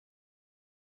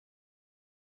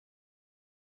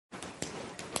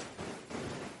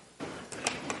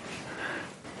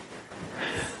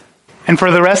And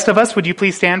for the rest of us, would you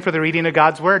please stand for the reading of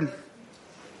God's Word?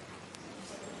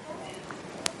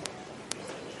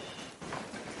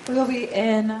 We'll be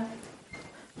in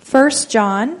 1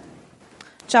 John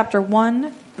chapter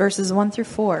 1, verses 1 through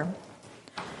 4.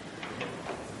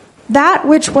 That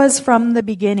which was from the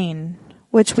beginning,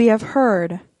 which we have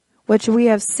heard, which we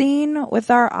have seen with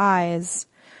our eyes,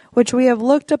 which we have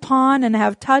looked upon and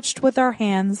have touched with our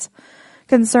hands,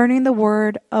 concerning the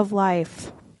word of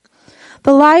life.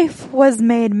 The life was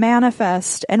made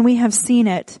manifest, and we have seen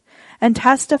it, and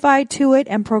testified to it,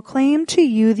 and proclaimed to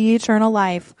you the eternal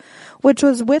life, which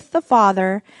was with the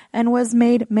Father, and was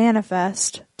made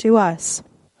manifest to us.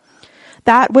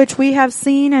 That which we have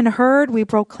seen and heard we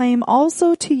proclaim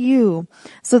also to you,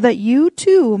 so that you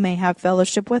too may have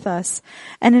fellowship with us.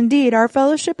 And indeed, our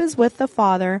fellowship is with the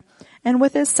Father, and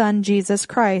with his Son, Jesus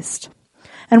Christ.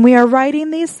 And we are writing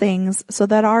these things so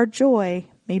that our joy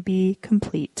may be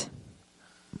complete.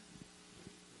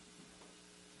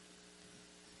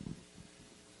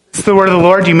 It's the word of the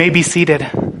Lord. You may be seated.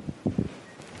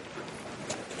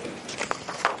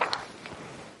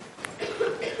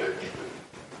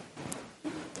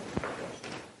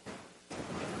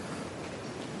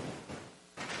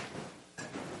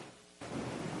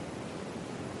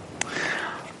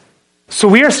 So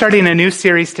we are starting a new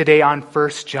series today on 1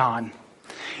 John.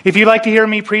 If you'd like to hear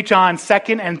me preach on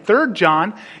 2nd and 3rd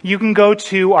John, you can go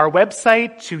to our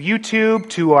website, to YouTube,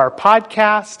 to our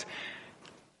podcast.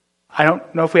 I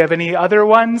don't know if we have any other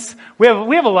ones. We have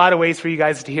a lot of ways for you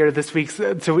guys to hear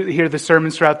the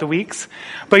sermons throughout the weeks.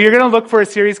 But you're going to look for a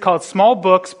series called Small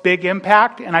Books, Big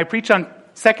Impact. And I preach on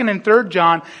 2nd and 3rd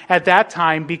John at that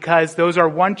time because those are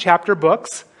one chapter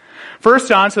books. 1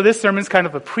 John, so this sermon's kind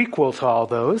of a prequel to all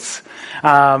those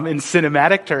in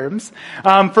cinematic terms.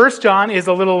 1 John is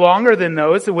a little longer than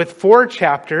those with 4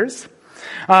 chapters.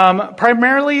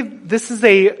 Primarily, this is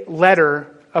a letter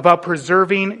about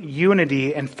preserving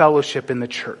unity and fellowship in the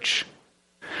church.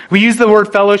 We use the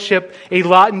word fellowship a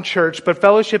lot in church, but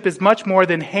fellowship is much more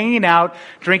than hanging out,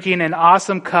 drinking an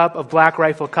awesome cup of Black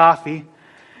Rifle coffee.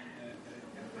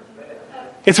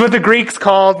 It's what the Greeks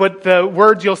called, what the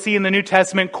words you'll see in the New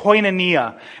Testament,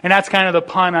 koinonia. And that's kind of the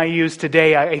pun I use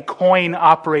today, a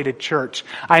coin-operated church.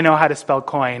 I know how to spell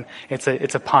coin. It's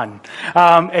a pun.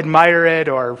 Admire it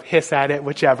or hiss at it,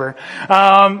 whichever.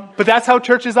 But that's how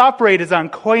churches operate, is on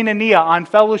koinonia, on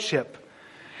fellowship.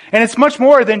 And it's much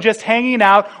more than just hanging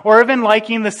out or even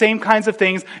liking the same kinds of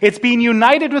things. It's being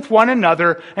united with one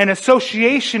another and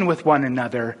association with one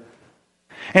another.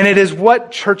 And it is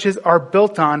what churches are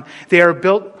built on. They are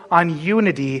built on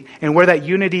unity, and where that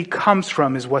unity comes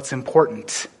from is what's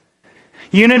important.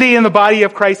 Unity in the body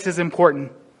of Christ is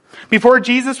important. Before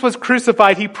Jesus was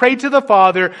crucified, he prayed to the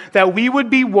Father that we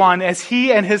would be one as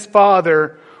he and his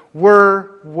Father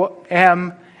were,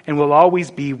 am, and will always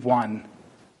be one.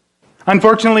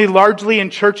 Unfortunately, largely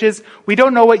in churches, we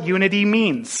don't know what unity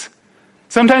means.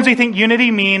 Sometimes we think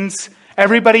unity means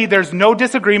everybody, there's no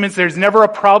disagreements, there's never a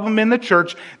problem in the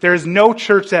church. There is no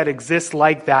church that exists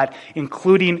like that,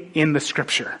 including in the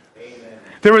Scripture. Amen.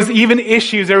 There was even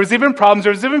issues, there was even problems,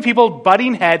 there was even people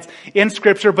butting heads in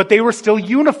Scripture, but they were still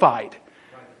unified.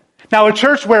 Right. Now, a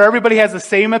church where everybody has the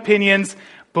same opinions,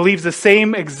 believes the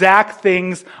same exact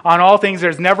things on all things,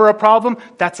 there's never a problem,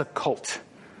 that's a cult.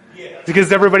 Yeah.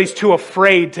 Because everybody's too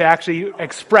afraid to actually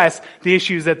express the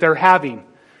issues that they're having.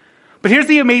 But here's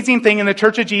the amazing thing in the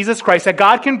Church of Jesus Christ, that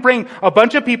God can bring a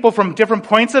bunch of people from different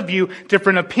points of view,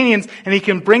 different opinions, and he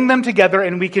can bring them together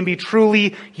and we can be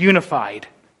truly unified.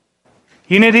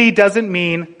 Unity doesn't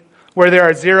mean where there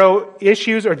are zero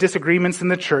issues or disagreements in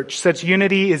the church. Such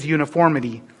unity is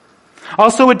uniformity.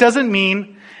 Also, it doesn't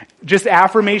mean just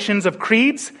affirmations of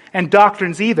creeds and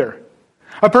doctrines either.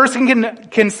 A person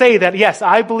can say that, yes,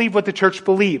 I believe what the church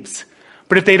believes.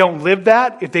 But if they don't live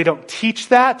that, if they don't teach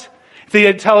that, if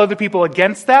they tell other people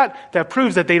against that, that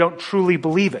proves that they don't truly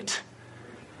believe it.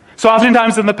 So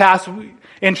oftentimes in the past,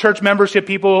 in church membership,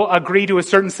 people agree to a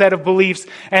certain set of beliefs,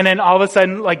 and then all of a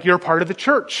sudden, like, you're part of the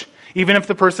church. Even if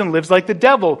the person lives like the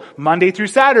devil, Monday through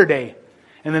Saturday.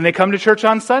 And then they come to church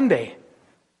on Sunday.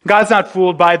 God's not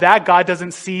fooled by that. God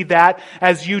doesn't see that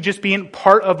as you just being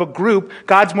part of a group.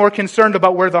 God's more concerned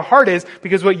about where the heart is,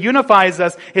 because what unifies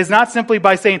us is not simply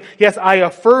by saying, yes, I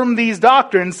affirm these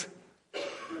doctrines.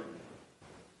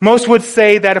 Most would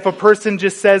say that if a person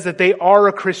just says that they are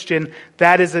a Christian,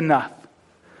 that is enough.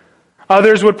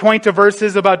 Others would point to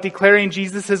verses about declaring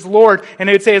Jesus as Lord, and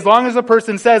they would say as long as a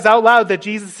person says out loud that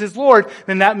Jesus is Lord,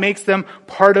 then that makes them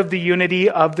part of the unity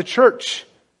of the church.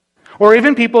 Or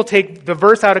even people take the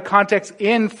verse out of context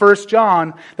in 1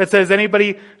 John that says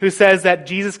anybody who says that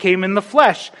Jesus came in the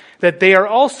flesh, that they are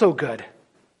also good.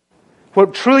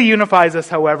 What truly unifies us,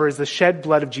 however, is the shed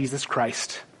blood of Jesus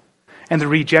Christ and the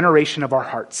regeneration of our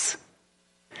hearts.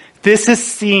 This is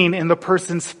seen in the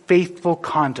person's faithful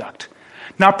conduct.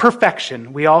 Not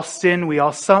perfection. We all sin, we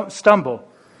all stumble.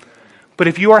 But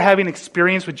if you are having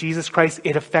experience with Jesus Christ,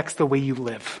 it affects the way you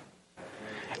live.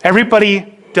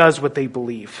 Everybody does what they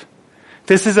believe.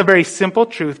 This is a very simple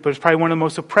truth, but it's probably one of the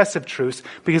most oppressive truths,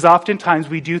 because oftentimes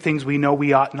we do things we know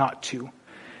we ought not to.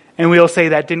 And we'll say,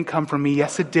 that didn't come from me.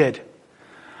 Yes, it did.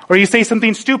 Or you say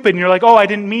something stupid and you're like, oh, I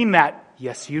didn't mean that.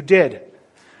 Yes, you did.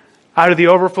 Out of the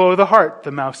overflow of the heart,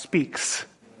 the mouth speaks.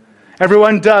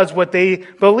 Everyone does what they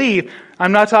believe.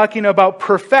 I'm not talking about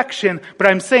perfection, but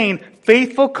I'm saying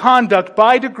faithful conduct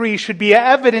by degree should be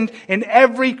evident in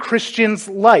every Christian's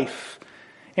life.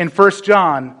 In 1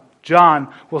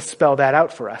 John will spell that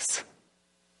out for us.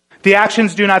 The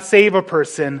actions do not save a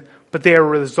person, but they are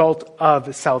a result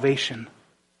of salvation.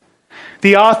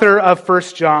 The author of 1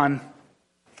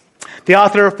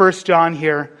 John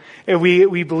here,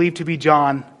 we believe to be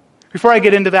John. Before I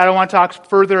get into that, I want to talk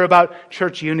further about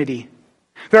church unity.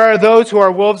 There are those who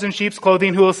are wolves in sheep's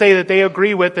clothing who will say that they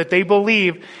agree with, that they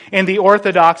believe in the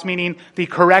orthodox, meaning the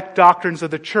correct doctrines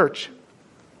of the church.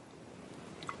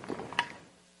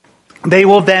 They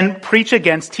will then preach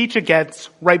against, teach against,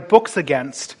 write books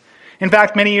against. In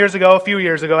fact, a few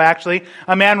years ago actually,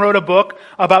 a man wrote a book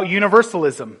about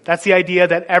universalism. That's the idea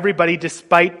that everybody,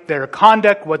 despite their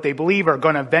conduct, what they believe, are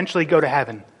going to eventually go to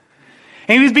heaven.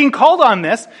 And he was being called on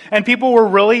this, and people were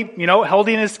really,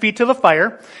 holding his feet to the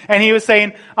fire. And he was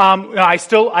saying, I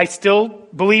still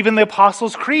believe in the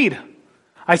Apostles' Creed.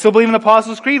 I still believe in the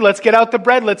Apostles' Creed. Let's get out the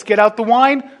bread. Let's get out the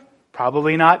wine.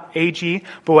 Probably not AG,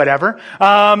 but whatever.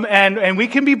 And we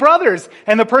can be brothers.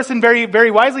 And the person very,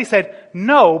 very wisely said,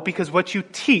 no, because what you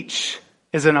teach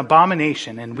is an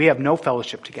abomination, and we have no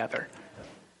fellowship together.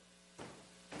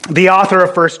 The author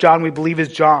of 1 John, we believe, is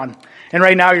John. And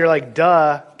right now you're like,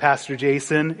 duh, Pastor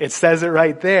Jason. It says it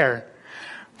right there.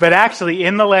 But actually,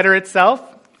 in the letter itself,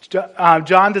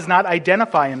 John does not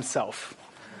identify himself.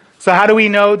 So how do we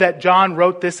know that John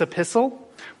wrote this epistle?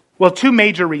 Well, two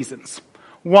major reasons.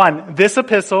 One, this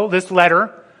epistle, this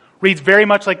letter, reads very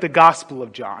much like the Gospel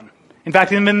of John. In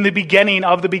fact, in the beginning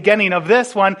of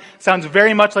this one, sounds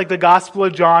very much like the Gospel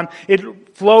of John.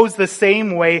 It flows the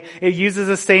same way. It uses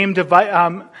the same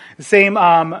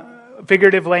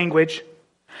figurative language.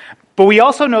 But we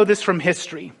also know this from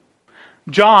history.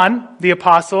 John, the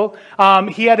apostle,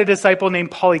 he had a disciple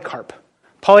named Polycarp.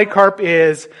 Polycarp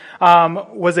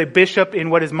was a bishop in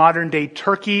what is modern-day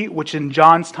Turkey, which in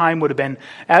John's time would have been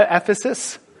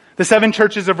Ephesus. The 7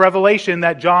 churches of Revelation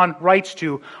that John writes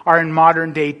to are in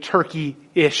modern-day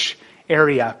Turkey-ish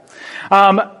area.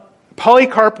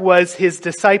 Polycarp was his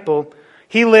disciple.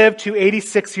 He lived to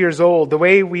 86 years old. The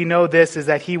way we know this is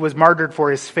that he was martyred for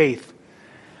his faith.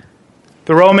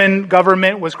 The Roman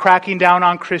government was cracking down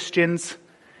on Christians.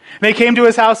 They came to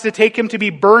his house to take him to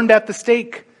be burned at the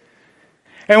stake.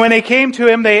 And when they came to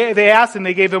him, they asked him,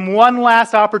 they gave him one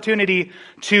last opportunity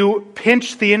to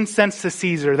pinch the incense to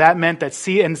Caesar. That meant that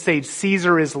and say,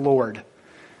 Caesar is Lord.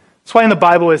 That's why in the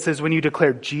Bible it says when you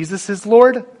declare Jesus is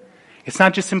Lord, it's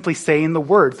not just simply saying the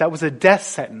words. That was a death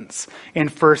sentence in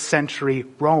first century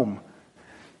Rome.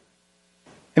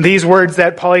 And these words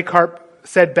that Polycarp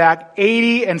said back,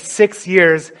 86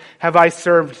 years have I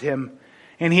served him,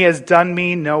 and he has done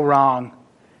me no wrong.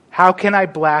 How can I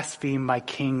blaspheme my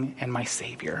King and my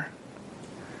Savior?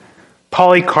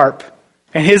 Polycarp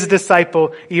and his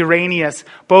disciple Irenaeus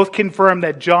both confirm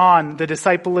that John, the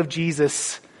disciple of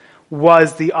Jesus,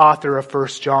 was the author of 1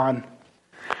 John.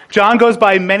 John goes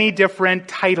by many different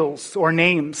titles or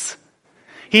names.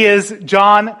 He is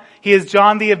John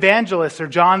the Evangelist, or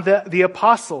John the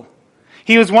Apostle.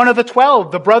 He was one of the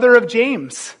 12, the brother of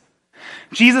James.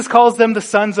 Jesus calls them the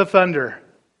sons of thunder.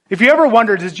 If you ever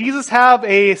wonder, does Jesus have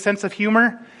a sense of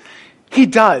humor? He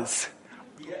does.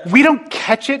 We don't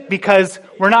catch it because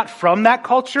we're not from that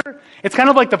culture. It's kind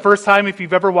of like the first time if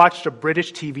you've ever watched a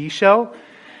British TV show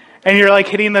and you're like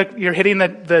hitting the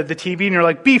TV and you're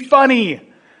like, be funny.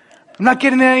 I'm not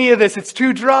getting any of this. It's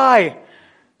too dry.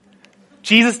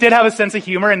 Jesus did have a sense of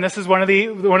humor, and this is one of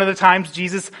the times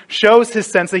Jesus shows his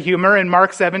sense of humor in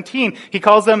Mark 17. He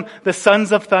calls them the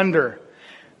sons of thunder.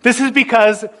 This is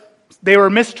because they were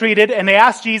mistreated, and they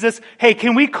asked Jesus, hey,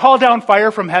 can we call down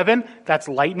fire from heaven? That's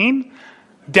lightning.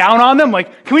 Down on them?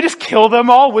 Like, can we just kill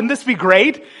them all? Wouldn't this be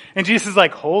great? And Jesus is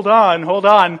like, hold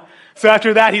on. So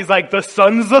after that, he's like, the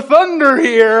sons of thunder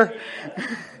here.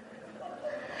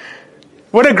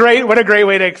 What a great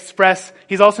way to express.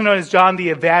 He's also known as John the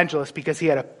Evangelist because he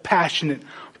had a passionate,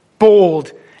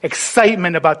 bold,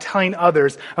 excitement about telling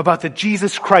others about the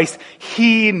Jesus Christ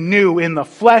he knew in the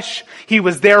flesh. He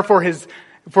was there for his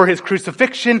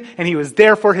crucifixion, and he was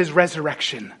there for his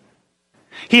resurrection.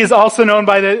 He is also known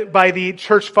by the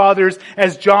church fathers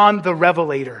as John the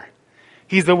Revelator.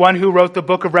 He's the one who wrote the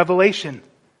book of Revelation.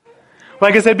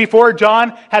 Like I said before,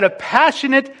 John had a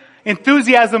passionate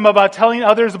enthusiasm about telling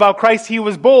others about Christ. He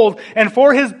was bold, and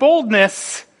for his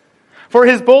boldness,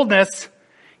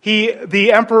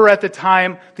 the emperor at the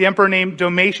time, the emperor named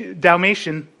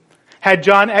Domitian, had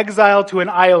John exiled to an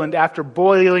island after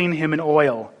boiling him in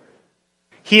oil.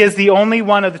 He is the only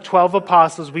one of the 12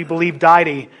 apostles we believe died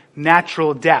a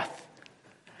natural death.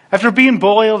 After being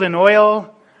boiled in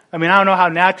oil, I don't know how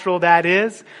natural that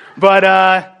is,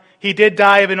 but he did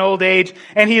die of an old age,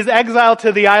 and he is exiled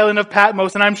to the island of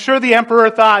Patmos, and I'm sure the emperor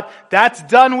thought, that's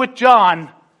done with John.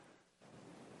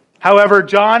 However,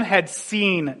 John had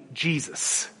seen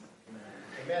Jesus.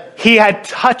 He had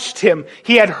touched him.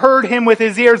 He had heard him with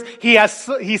his ears.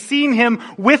 He's seen him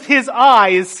with his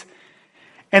eyes,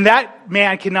 and that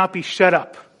man cannot be shut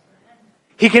up.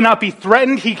 He cannot be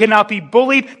threatened. He cannot be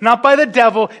bullied, not by the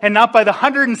devil and not by the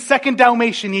 102nd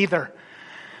Dalmatian either.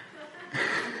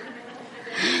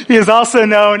 He is also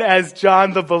known as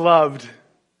John the Beloved.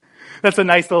 That's a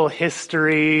nice little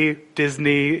history,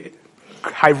 Disney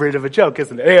hybrid of a joke,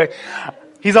 isn't it? Anyway,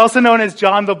 he's also known as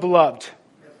John the Beloved.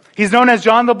 He's known as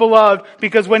John the Beloved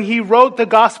because when he wrote the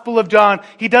Gospel of John,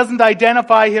 he doesn't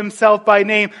identify himself by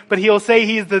name, but he'll say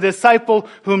he's the disciple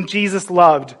whom Jesus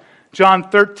loved. John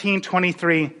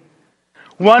 13:23.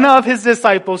 One of his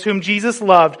disciples whom Jesus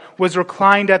loved was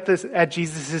reclined at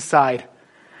Jesus' side.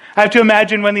 I have to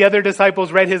imagine when the other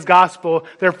disciples read his gospel,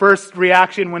 their first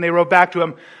reaction when they wrote back to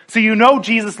him, so you know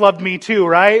Jesus loved me too,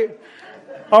 right?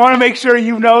 I want to make sure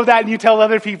you know that and you tell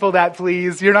other people that,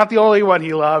 please. You're not the only one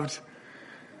he loved.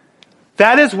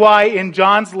 That is why in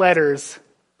John's letters,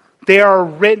 they are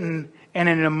written in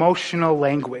an emotional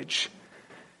language.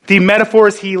 The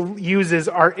metaphors he uses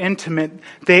are intimate.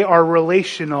 They are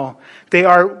relational. They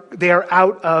are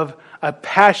out of a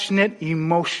passionate,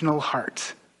 emotional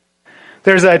heart.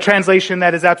 There's a translation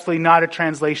that is absolutely not a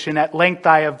translation. At length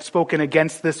I have spoken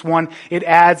against this one. It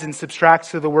adds and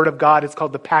subtracts to the Word of God. It's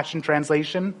called the Passion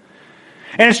Translation.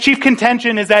 And its chief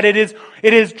contention is that it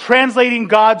is translating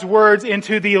God's words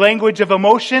into the language of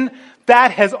emotion.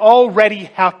 That has already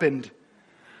happened.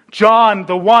 John,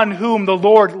 the one whom the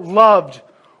Lord loved,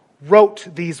 wrote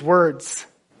these words.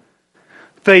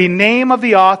 The name of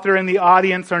the author and the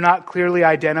audience are not clearly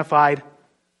identified.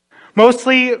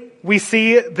 Mostly, we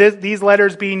see these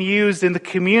letters being used in the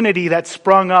community that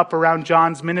sprung up around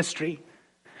John's ministry.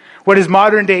 What is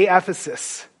modern-day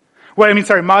Ephesus?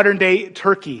 Modern-day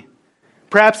Turkey.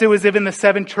 Perhaps it was even the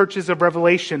 7 churches of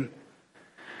Revelation.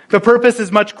 The purpose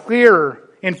is much clearer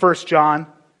in 1 John.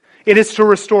 It is to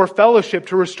restore fellowship,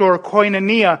 to restore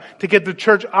koinonia, to get the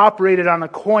church operated on a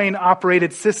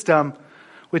coin-operated system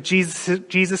with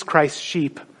Jesus Christ's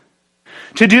sheep.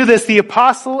 To do this, the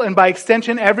apostle and by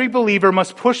extension every believer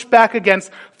must push back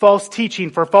against false teaching,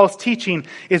 for false teaching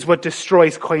is what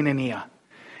destroys koinonia.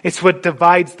 It's what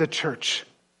divides the church.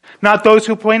 Not those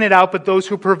who point it out, but those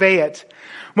who purvey it.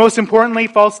 Most importantly,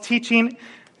 most teaching,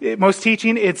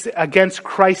 it's against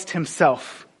Christ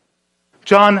himself.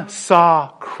 John saw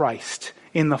Christ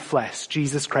in the flesh,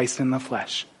 Jesus Christ in the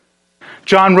flesh.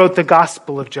 John wrote the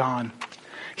Gospel of John.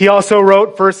 He also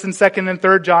wrote 1st and 2nd and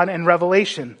 3rd John and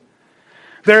Revelation.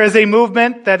 There is a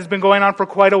movement that has been going on for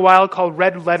quite a while called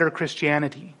red letter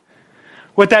Christianity.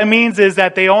 What that means is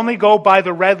that they only go by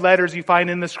the red letters you find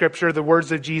in the scripture, the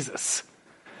words of Jesus.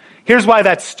 Here's why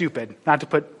that's stupid, not to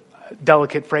put a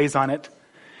delicate phrase on it,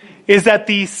 is that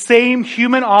the same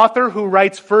human author who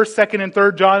writes 1st, 2nd, and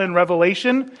 3rd John and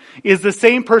Revelation is the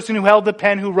same person who held the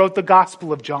pen who wrote the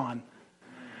Gospel of John.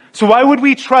 So why would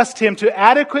we trust him to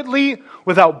adequately,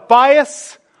 without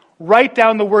bias, write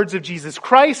down the words of Jesus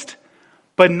Christ,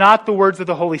 but not the words of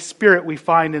the Holy Spirit we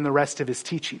find in the rest of his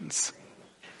teachings?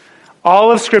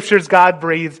 All of Scripture is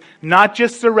God-breathed, not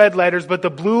just the red letters, but the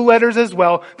blue letters as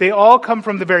well. They all come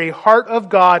from the very heart of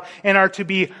God and are to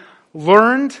be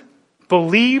learned,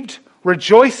 believed,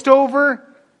 rejoiced over,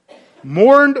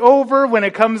 mourned over when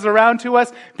it comes around to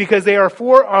us, because they are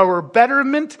for our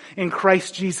betterment in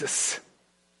Christ Jesus.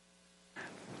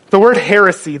 The word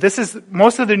heresy,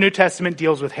 most of the New Testament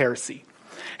deals with heresy.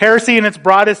 Heresy in its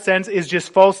broadest sense is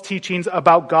just false teachings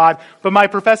about God, but my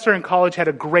professor in college had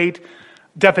a great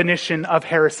definition of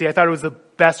heresy. I thought it was the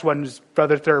best one, was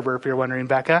Brother Thurber, if you're wondering,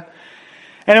 Becca.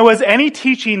 And it was any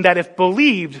teaching that if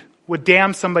believed would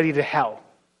damn somebody to hell.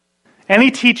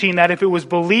 Any teaching that if it was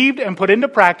believed and put into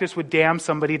practice would damn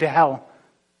somebody to hell.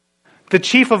 The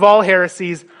chief of all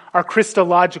heresies are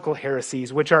Christological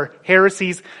heresies, which are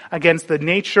heresies against the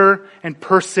nature and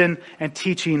person and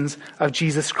teachings of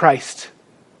Jesus Christ.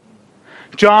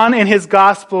 John in his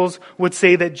Gospels would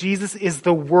say that Jesus is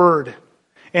the Word,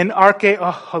 an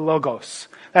archeologos.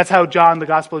 That's how John, the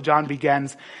Gospel of John,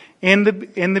 begins. In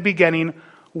the beginning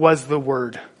was the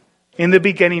Word. In the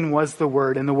beginning was the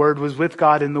Word, and the Word was with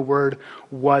God, and the Word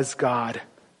was God.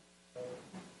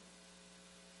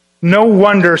 No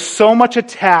wonder so much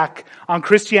attack on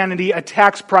Christianity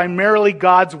attacks primarily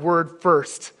God's Word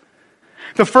first.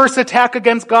 The first attack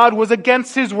against God was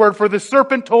against His Word, for the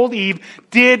serpent told Eve,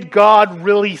 did God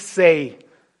really say?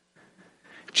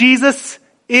 Jesus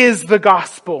is the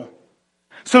gospel.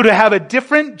 So to have a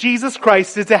different Jesus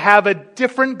Christ is to have a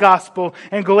different gospel.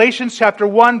 And Galatians chapter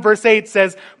 1 verse 8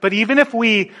 says, but even if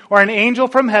we or an angel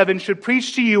from heaven should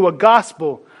preach to you a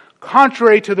gospel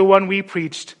contrary to the one we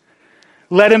preached,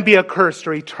 let him be accursed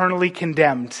or eternally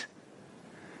condemned.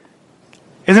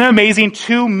 Isn't it amazing?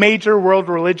 Two major world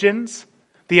religions,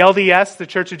 the LDS, the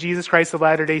Church of Jesus Christ of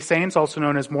Latter-day Saints, also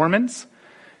known as Mormons,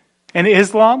 and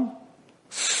Islam,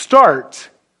 start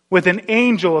with an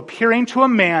angel appearing to a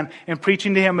man and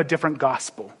preaching to him a different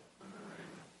gospel.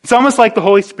 It's almost like the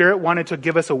Holy Spirit wanted to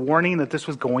give us a warning that this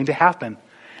was going to happen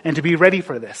and to be ready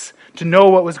for this, to know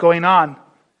what was going on.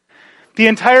 The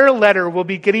entire letter will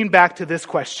be getting back to this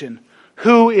question.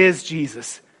 Who is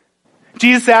Jesus?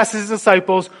 Jesus asked his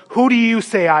disciples, who do you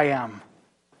say I am?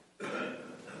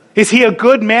 Is he a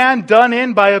good man done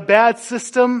in by a bad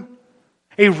system?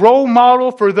 A role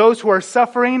model for those who are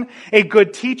suffering? A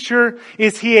good teacher?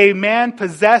 Is he a man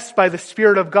possessed by the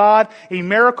Spirit of God? A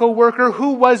miracle worker?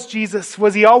 Who was Jesus?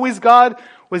 Was he always God?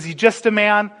 Was he just a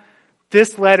man?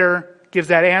 This letter gives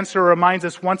that answer, reminds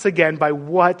us once again by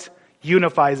what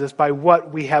unifies us, by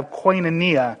what we have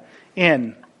koinonia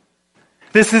in.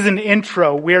 This is an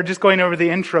intro. We are just going over the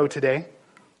intro today.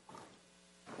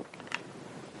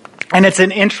 And it's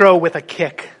an intro with a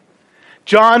kick.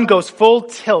 John goes full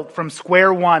tilt from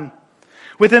square one.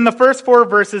 Within the first 4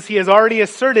 verses, he has already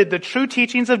asserted the true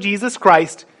teachings of Jesus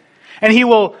Christ, and he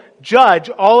will judge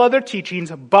all other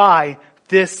teachings by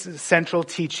this central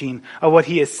teaching of what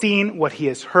he has seen, what he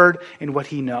has heard, and what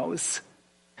he knows.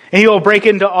 And he will break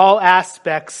into all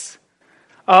aspects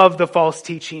of the false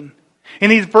teaching. In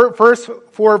these first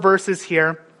 4 verses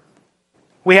here,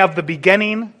 we have the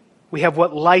beginning, we have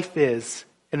what life is,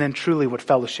 and then truly what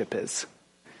fellowship is.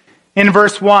 In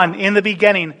verse 1, in the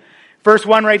beginning, verse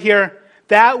 1 right here,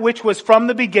 that which was from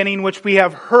the beginning, which we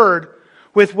have heard,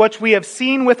 with which we have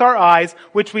seen with our eyes,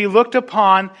 which we looked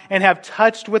upon and have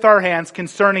touched with our hands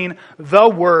concerning the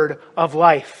word of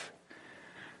life.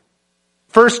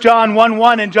 1 John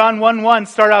 1:1 and John 1:1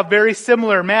 start out very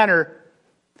similar manner.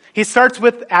 He starts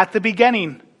with at the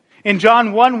beginning. In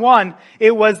John 1:1,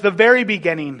 it was the very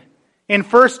beginning. In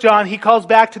 1 John, he calls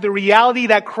back to the reality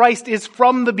that Christ is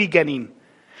from the beginning.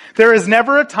 There is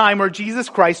never a time where Jesus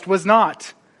Christ was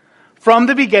not. From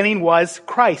the beginning was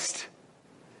Christ.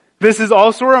 This is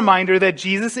also a reminder that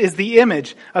Jesus is the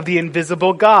image of the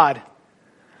invisible God.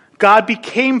 God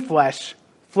became flesh.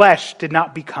 Flesh did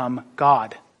not become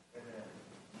God.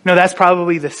 No, that's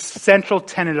probably the central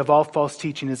tenet of all false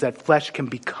teaching, is that flesh can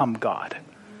become God.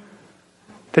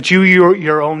 That you're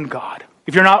your own God.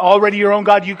 If you're not already your own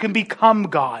God, you can become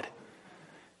God.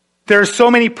 There are so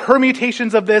many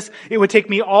permutations of this. It would take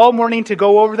me all morning to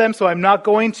go over them, so I'm not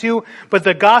going to. But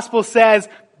the gospel says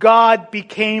God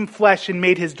became flesh and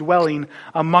made his dwelling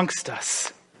amongst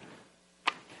us.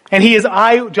 And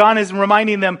John is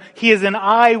reminding them, he is an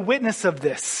eyewitness of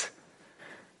this.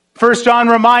 1 John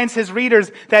reminds his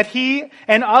readers that he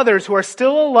and others who are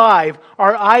still alive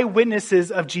are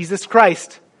eyewitnesses of Jesus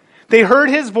Christ. They heard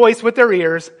his voice with their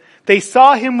ears, they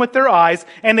saw him with their eyes,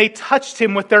 and they touched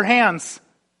him with their hands.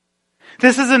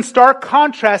 This is in stark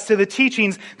contrast to the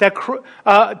teachings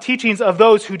of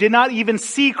those who did not even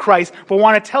see Christ, but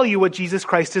want to tell you what Jesus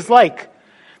Christ is like.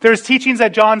 There's teachings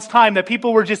at John's time that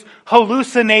people were just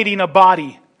hallucinating a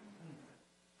body.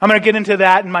 I'm going to get into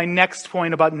that in my next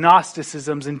point about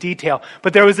Gnosticisms in detail.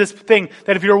 But there was this thing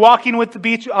that if you're walking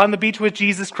on the beach with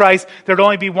Jesus Christ, there'd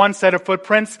only be one set of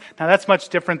footprints. Now that's much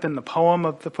different than the poem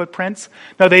of the footprints.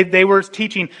 No, they were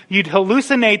teaching you'd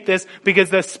hallucinate this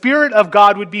because the Spirit of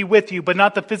God would be with you, but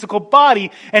not the physical body.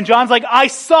 And John's like, I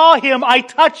saw him, I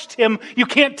touched him. You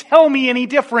can't tell me any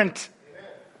different.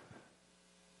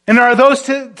 And there are those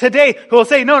today who will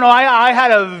say, no, I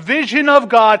had a vision of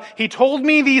God. He told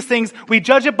me these things. We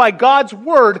judge it by God's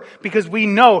word because we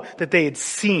know that they had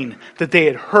seen, that they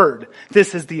had heard.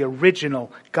 This is the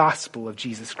original gospel of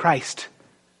Jesus Christ.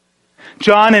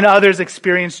 John and others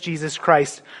experienced Jesus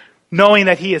Christ knowing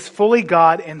that he is fully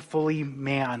God and fully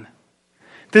man.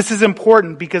 This is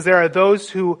important because there are those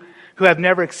who have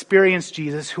never experienced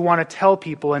Jesus who want to tell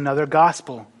people another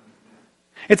gospel.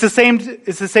 It's the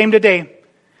same today.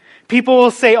 People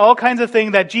will say all kinds of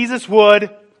things that Jesus would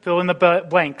fill in the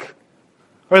blank.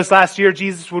 Or this last year,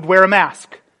 Jesus would wear a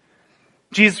mask.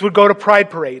 Jesus would go to pride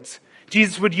parades.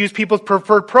 Jesus would use people's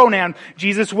preferred pronoun.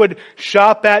 Jesus would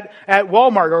shop at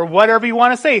Walmart or whatever you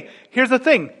want to say. Here's the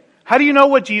thing. How do you know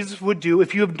what Jesus would do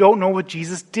if you don't know what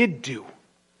Jesus did do?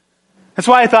 That's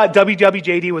why I thought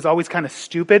WWJD was always kind of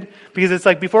stupid, because it's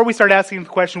like, before we start asking the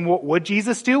question, what would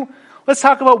Jesus do? Let's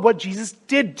talk about what Jesus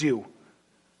did do.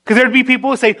 Because there'd be people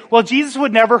who say, well, Jesus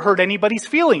would never hurt anybody's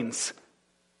feelings.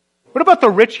 What about the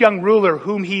rich young ruler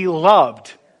whom he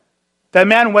loved? That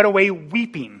man went away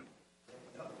weeping.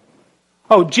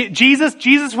 Oh,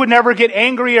 Jesus would never get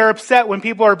angry or upset when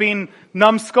people are being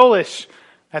numbskullish.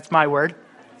 That's my word.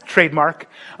 Trademark.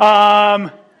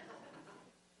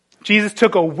 Jesus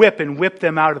took a whip and whipped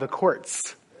them out of the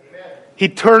courts. He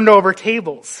turned over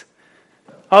tables.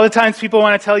 All the times people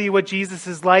want to tell you what Jesus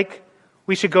is like,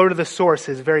 we should go to the source,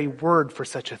 his very word for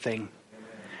such a thing.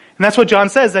 And that's what John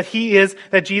says,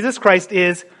 that Jesus Christ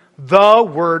is the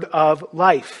word of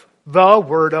life. The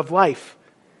word of life.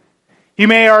 You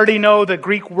may already know the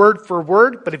Greek word for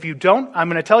word, but if you don't, I'm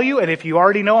going to tell you, and if you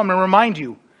already know, I'm going to remind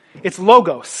you. It's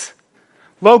logos.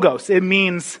 Logos, it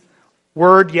means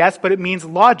word, yes, but it means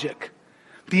logic.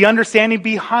 The understanding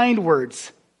behind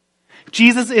words.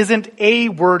 Jesus isn't a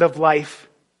word of life.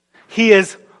 He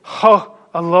is a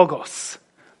logos,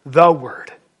 the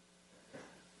word.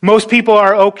 Most people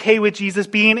are okay with Jesus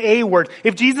being a word.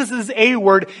 If Jesus is a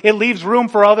word, it leaves room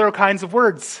for other kinds of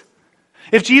words.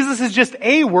 If Jesus is just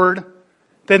a word,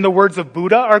 then the words of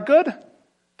Buddha are good.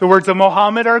 The words of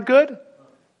Muhammad are good.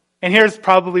 And here's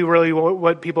probably really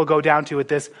what people go down to with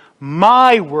this.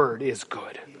 My word is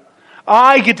good.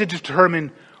 I get to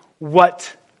determine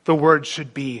what the word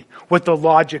should be, what the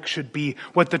logic should be,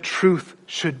 what the truth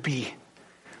should be.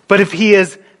 But if he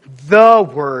is the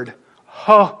word,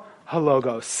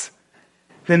 logos,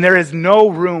 then there is no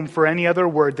room for any other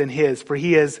word than his, for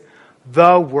he is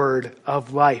the word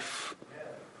of life.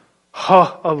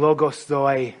 Logos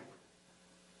zoe.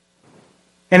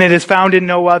 And it is found in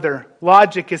no other.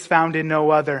 Logic is found in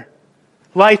no other.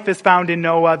 Life is found in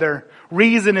no other.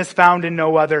 Reason is found in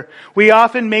no other. We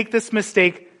often make this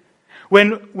mistake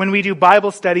when we do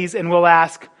Bible studies and we'll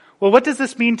ask, well, what does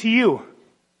this mean to you?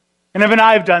 And even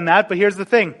I've done that, but here's the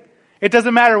thing. It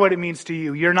doesn't matter what it means to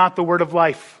you. You're not the word of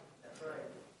life. That's right.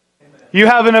 Amen. You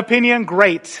have an opinion,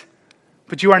 great.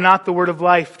 But you are not the word of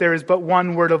life. There is but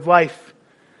one word of life.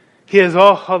 He is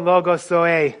logos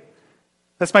zoe.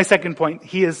 That's my second point.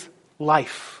 He is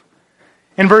life.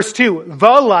 In verse 2,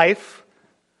 the life,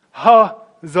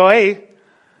 zoe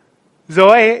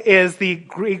is the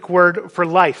Greek word for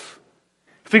life.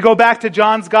 If we go back to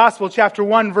John's Gospel, chapter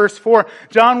 1, verse 4,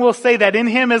 John will say that in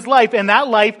him is life, and that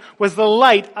life was the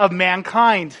light of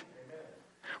mankind.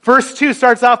 Verse 2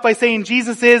 starts off by saying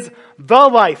Jesus is the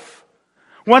life.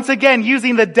 Once again,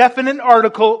 using the definite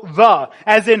article the,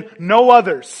 as in no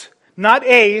others. Not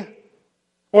a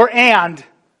or and,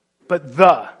 but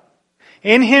the.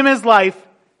 In him is life,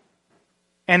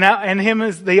 and him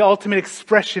is the ultimate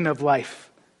expression of life.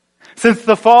 Since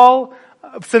the fall,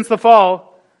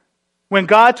 when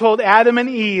God told Adam and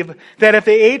Eve that if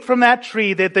they ate from that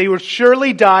tree, that they would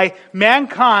surely die,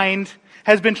 mankind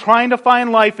has been trying to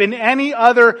find life in any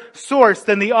other source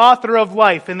than the author of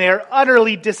life, and they are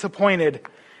utterly disappointed.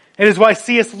 It is why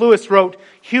C.S. Lewis wrote,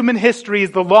 human history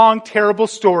is the long, terrible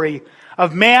story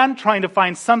of man trying to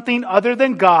find something other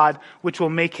than God which will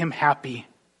make him happy.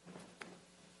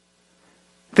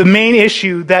 The main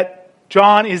issue that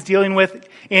John is dealing with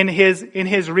in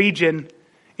his region,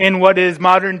 in what is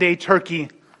modern-day Turkey,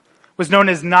 was known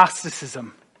as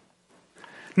Gnosticism.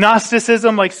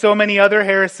 Gnosticism, like so many other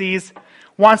heresies,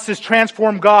 wants to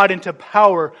transform God into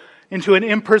power, into an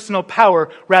impersonal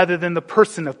power, rather than the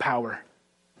person of power.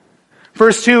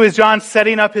 Verse 2 is John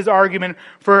setting up his argument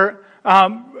The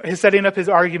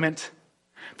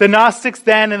Gnostics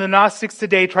then and the Gnostics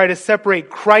today try to separate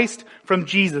Christ from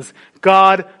Jesus,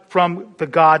 God from the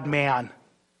God-man.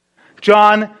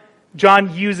 John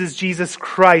uses Jesus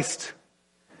Christ.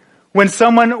 When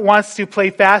someone wants to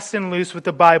play fast and loose with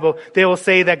the Bible, they will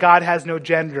say that God has no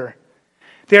gender.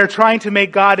 They are trying to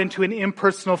make God into an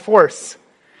impersonal force,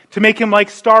 to make him like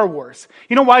Star Wars.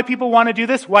 You know why people want to do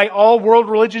this? Why all world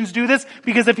religions do this?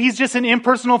 Because if he's just an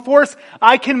impersonal force,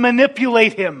 I can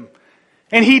manipulate him.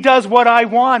 And he does what I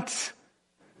want.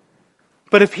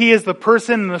 But if he is the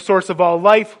person and the source of all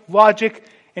life, logic,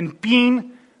 and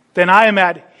being, then I am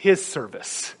at his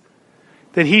service.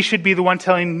 that he should be the one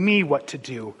telling me what to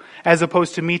do, as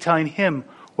opposed to me telling him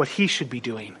what he should be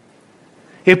doing.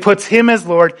 It puts him as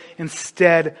Lord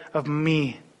instead of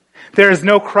me. There is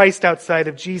no Christ outside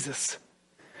of Jesus.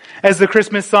 As the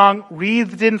Christmas song,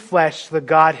 wreathed in flesh, the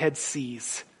Godhead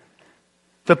sees.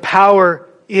 The power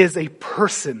is a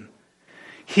person.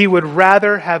 We would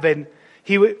rather have an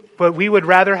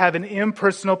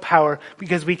impersonal power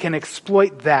because we can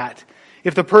exploit that.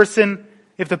 If the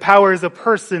power is a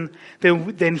person,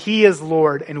 then he is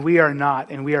Lord and we are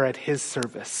not, and we are at his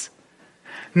service.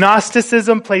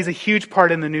 Gnosticism plays a huge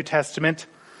part in the New Testament.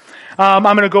 I'm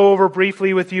going to go over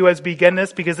briefly with you as we begin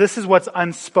this, because this is what's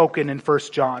unspoken in 1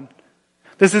 John.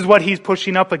 This is what he's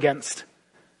pushing up against.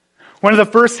 One of the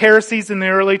first heresies in the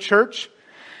early church,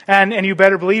 and you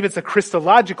better believe it's a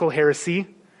Christological heresy,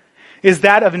 is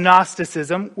that of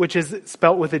Gnosticism, which is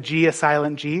spelt with a G, a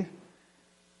silent G.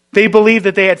 They believed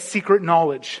that they had secret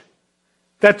knowledge,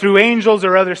 that through angels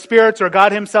or other spirits or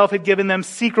God himself had given them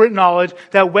secret knowledge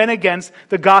that went against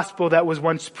the gospel that was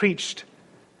once preached.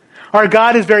 Our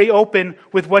God is very open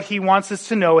with what he wants us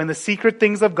to know, and the secret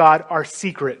things of God are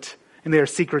secret, and they are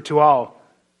secret to all.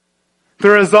 The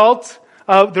result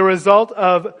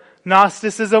of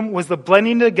Gnosticism was the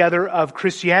blending together of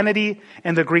Christianity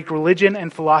and the Greek religion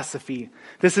and philosophy.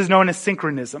 This is known as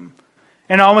synchronism.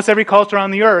 And almost every culture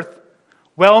on the earth,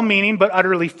 well-meaning but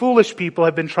utterly foolish people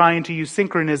have been trying to use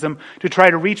synchronism to try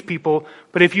to reach people.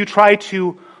 But if you try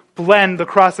to blend the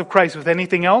cross of Christ with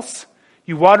anything else,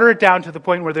 you water it down to the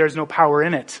point where there's no power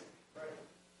in it.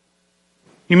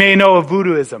 You may know of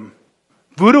voodooism.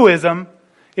 Voodooism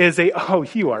is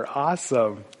you are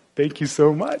awesome. Thank you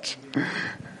so much.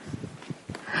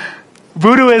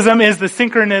 Voodooism is the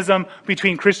synchronism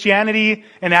between Christianity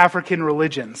and African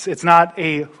religions. It's not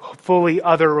a fully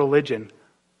other religion.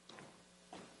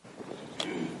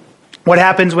 What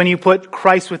happens when you put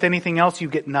Christ with anything else? You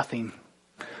get nothing.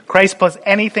 Christ plus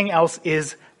anything else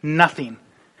is nothing.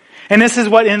 And this is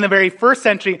what in the very first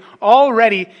century,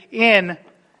 already in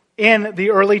the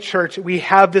early church, we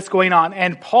have this going on.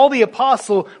 And Paul the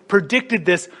Apostle predicted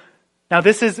this. Now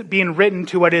this is being written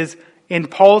to what is in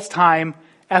Paul's time,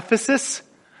 Ephesus.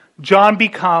 John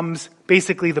becomes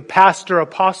basically the pastor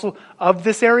apostle of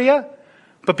this area.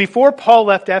 But before Paul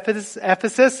left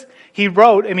Ephesus,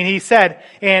 he said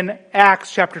in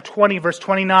Acts chapter 20, verse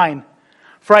 29,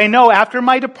 "For I know after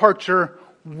my departure,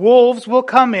 wolves will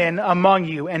come in among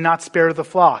you and not spare the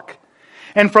flock.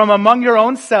 And from among your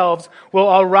own selves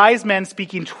will arise men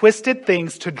speaking twisted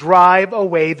things to drive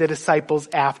away the disciples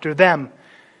after them."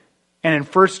 And in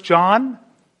 1 John,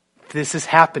 this is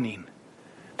happening.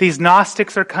 These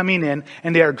Gnostics are coming in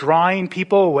and they are drawing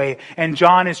people away. And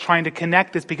John is trying to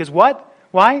connect this because what?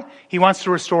 Why? He wants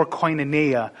to restore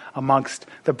koinonia amongst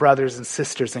the brothers and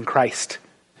sisters in Christ.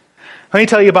 Let me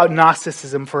tell you about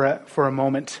Gnosticism for a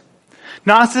moment.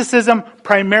 Gnosticism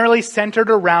primarily centered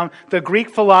around the Greek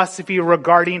philosophy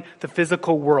regarding the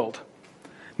physical world.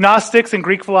 Gnostics in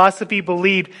Greek philosophy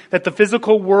believed that the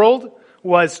physical world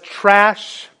was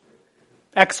trash,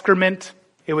 excrement.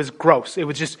 It was gross.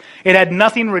 It had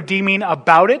nothing redeeming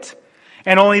about it,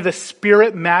 and only the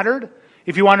spirit mattered.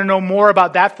 If you want to know more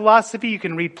about that philosophy, you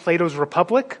can read Plato's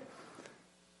Republic.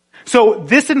 So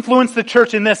this influenced the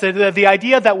church in this, the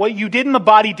idea that what you did in the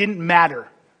body didn't matter.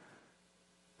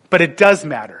 But it does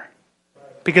matter.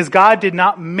 Because God did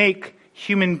not make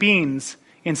human beings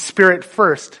in spirit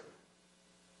first,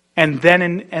 and then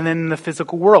in the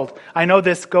physical world. I know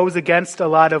this goes against a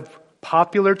lot of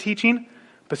popular teaching,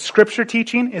 but scripture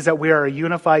teaching is that we are a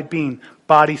unified being,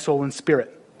 body, soul, and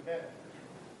spirit.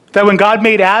 That when God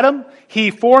made Adam,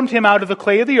 he formed him out of the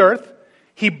clay of the earth.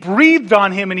 He breathed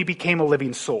on him and he became a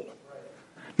living soul.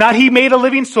 Not he made a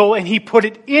living soul and he put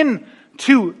it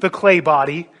into the clay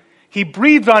body. He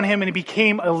breathed on him and he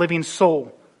became a living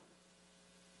soul.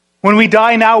 When we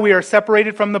die now, we are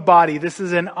separated from the body. This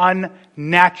is an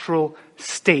unnatural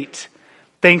state,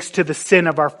 thanks to the sin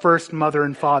of our first mother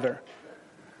and father.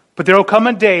 But there will come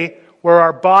a day where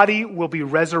our body will be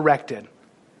resurrected.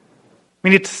 We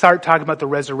need to start talking about the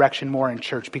resurrection more in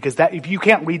church, because that, if you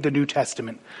can't read the New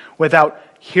Testament without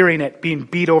hearing it, being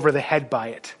beat over the head by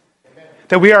it. Amen.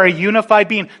 That we are a unified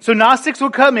being. So Gnostics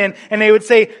would come in and they would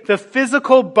say the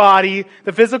physical body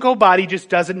just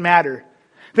doesn't matter.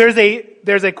 There's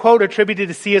a quote attributed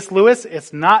to C.S. Lewis.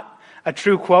 It's not a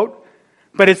true quote,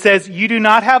 but it says, "You do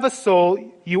not have a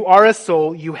soul, you are a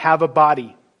soul, you have a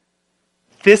body."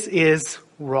 This is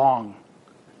wrong.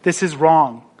 This is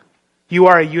wrong. You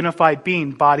are a unified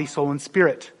being, body, soul, and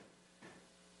spirit.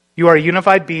 You are a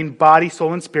unified being, body,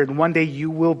 soul, and spirit, and one day you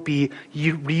will be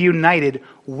reunited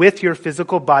with your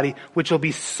physical body, which will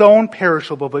be sown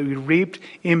perishable, but be reaped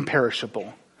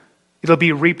imperishable. It'll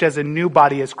be reaped as a new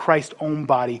body, as Christ's own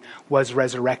body was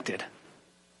resurrected.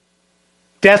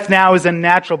 Death now is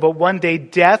unnatural, but one day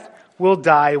death will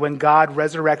die when God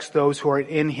resurrects those who are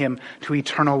in him to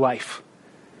eternal life.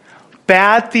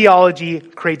 Bad theology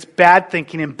creates bad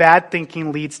thinking, and bad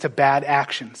thinking leads to bad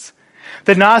actions.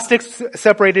 The Gnostics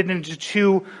separated into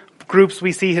two groups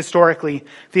we see historically,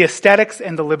 the ascetics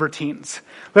and the libertines.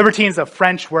 Libertines, a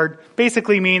French word,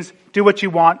 basically means do what you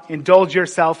want, indulge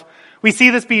yourself. We see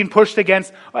this being pushed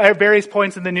against at various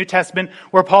points in the New Testament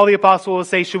where Paul the Apostle will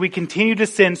say, should we continue to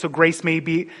sin so grace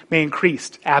may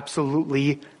increase?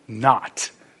 Absolutely not.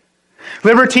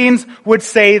 Libertines would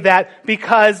say that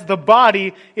because the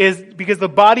body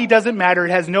doesn't matter,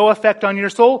 it has no effect on your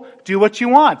soul, do what you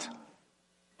want.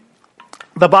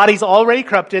 The body's already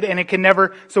corrupted and it can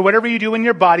never, so whatever you do in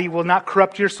your body will not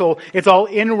corrupt your soul. It's all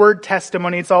inward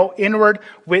testimony. It's all inward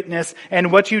witness.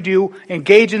 And what you do,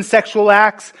 engage in sexual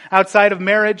acts outside of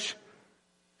marriage,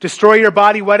 destroy your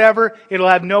body, whatever, it'll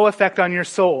have no effect on your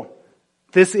soul.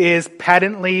 This is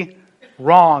patently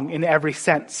wrong in every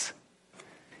sense.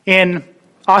 In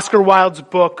Oscar Wilde's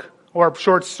book or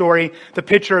short story, The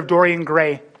Picture of Dorian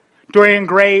Gray, Dorian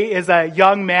Gray is a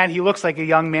young man. He looks like a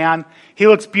young man. He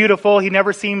looks beautiful. He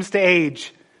never seems to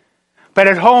age. But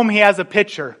at home, he has a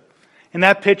picture. And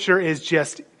that picture is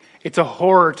it's a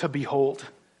horror to behold.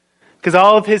 Because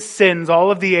all of his sins,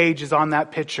 all of the age is on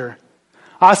that picture.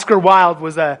 Oscar Wilde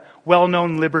was a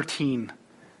well-known libertine.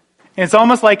 And it's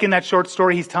almost like in that short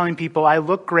story, he's telling people, I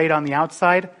look great on the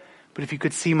outside, but if you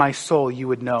could see my soul, you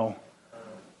would know.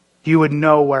 You would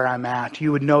know where I'm at.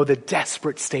 You would know the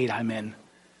desperate state I'm in.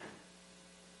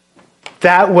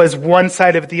 That was one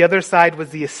side of it. The other side was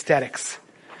the ascetics.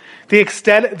 The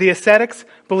ascetics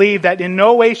believed that in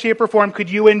no way, shape, or form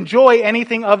could you enjoy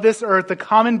anything of this earth, the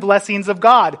common blessings of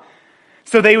God.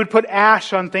 So they would put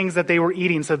ash on things that they were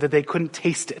eating so that they couldn't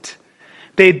taste it.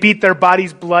 They'd beat their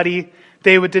bodies bloody.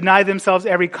 They would deny themselves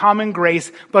every common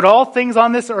grace. But all things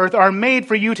on this earth are made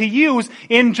for you to use,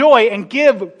 enjoy, and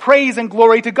give praise and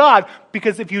glory to God.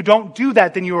 Because if you don't do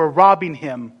that, then you are robbing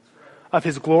him of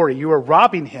his glory. You are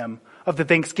robbing him of the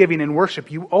thanksgiving and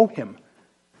worship you owe him.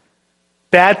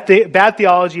 Bad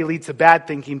theology leads to bad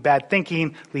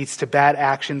thinking leads to bad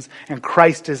actions, and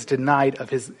Christ is denied of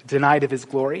his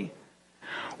glory.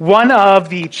 One of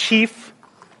the chief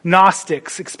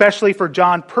Gnostics, especially for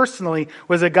John personally,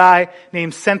 was a guy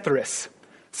named Centurus.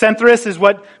 Centurus is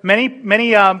what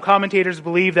many commentators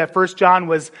believe that 1 John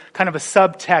was kind of a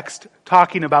subtext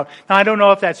talking about. Now, I don't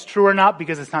know if that's true or not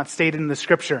because it's not stated in the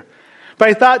scripture. But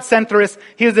I thought Centurus,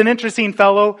 he was an interesting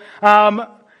fellow.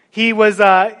 He was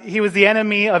the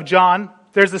enemy of John.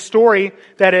 There's a story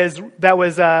that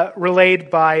was relayed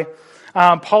by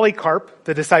Polycarp,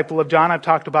 the disciple of John. I've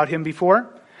talked about him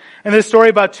before. And this story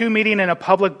about two meeting in a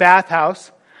public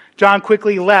bathhouse. John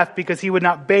quickly left because he would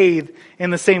not bathe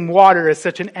in the same water as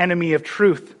such an enemy of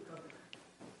truth.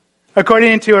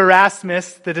 According to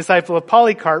Erasmus, the disciple of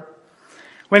Polycarp,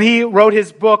 when he wrote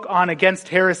his book on Against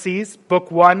Heresies,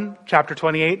 book 1, chapter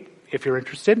 28, if you're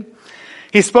interested,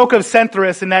 he spoke of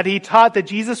Centurus and that he taught that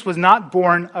Jesus was not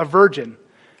born a virgin.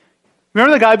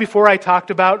 Remember the guy before I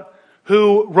talked about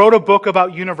who wrote a book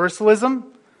about universalism?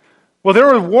 Well, there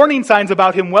were warning signs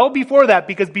about him well before that,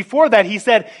 because before that he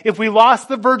said if we lost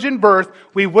the virgin birth,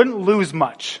 we wouldn't lose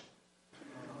much.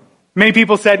 Many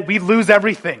people said we'd lose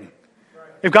everything.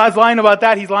 If God's lying about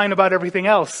that, he's lying about everything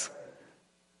else.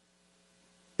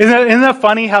 Isn't that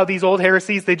funny how these old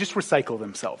heresies, they just recycle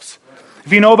themselves?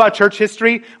 If you know about church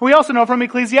history, we also know from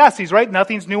Ecclesiastes, right?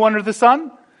 Nothing's new under the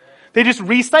sun. They just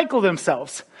recycle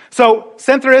themselves. So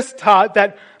Centurus taught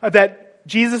that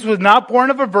Jesus was not born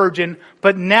of a virgin,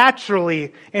 but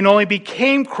naturally, and only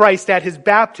became Christ at his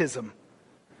baptism.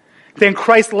 Then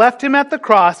Christ left him at the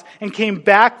cross and came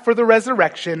back for the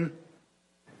resurrection.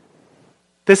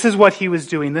 This is what he was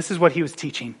doing. This is what he was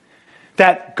teaching.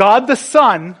 That God the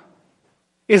Son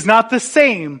is not the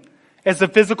same as the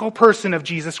physical person of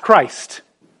Jesus Christ.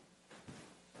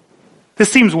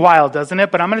 This seems wild, doesn't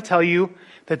it? But I'm going to tell you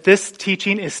that this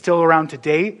teaching is still around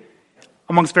today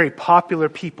amongst very popular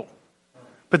people.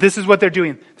 But this is what they're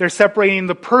doing. They're separating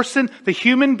the person, the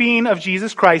human being of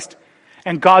Jesus Christ,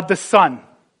 and God the Son.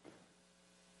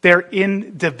 They're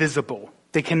indivisible.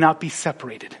 They cannot be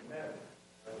separated.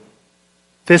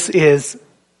 This is,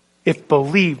 if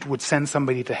believed, would send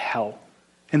somebody to hell.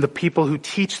 And the people who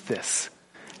teach this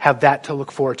have that to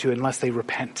look forward to unless they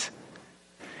repent.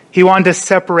 He wanted to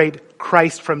separate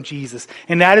Christ from Jesus.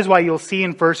 And that is why you'll see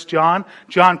in 1 John,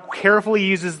 John carefully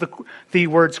uses the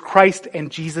words Christ and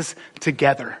Jesus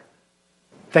together.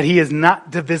 That he is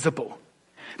not divisible.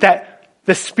 That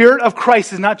the Spirit of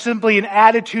Christ is not simply an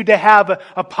attitude to have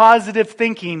a positive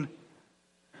thinking,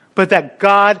 but that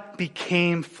God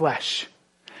became flesh.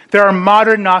 There are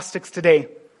modern Gnostics today.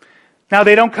 Now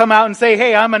they don't come out and say,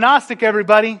 hey, I'm a Gnostic,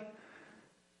 everybody.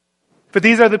 But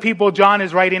these are the people John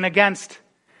is writing against.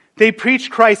 They preach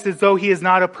Christ as though he is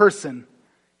not a person.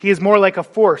 He is more like a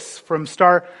force from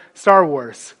Star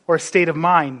Wars or a state of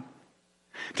mind.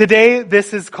 Today, this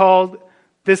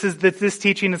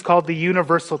teaching is called the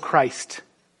universal Christ.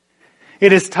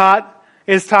 It is taught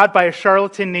by a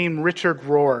charlatan named Richard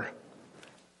Rohr.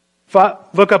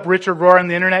 Look up Richard Rohr on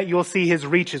the internet, you'll see his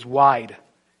reach is wide.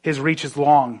 His reach is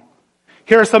long.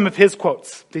 Here are some of his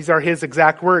quotes. These are his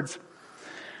exact words.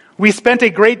 We spent a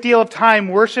great deal of time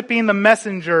worshiping the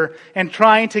messenger and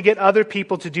trying to get other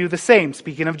people to do the same,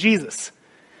 speaking of Jesus.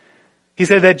 He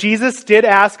said that Jesus did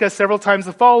ask us several times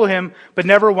to follow him, but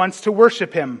never once to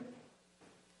worship him.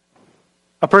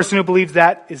 A person who believes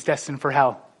that is destined for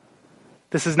hell.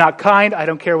 This is not kind. I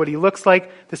don't care what he looks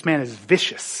like. This man is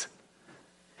vicious.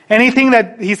 Anything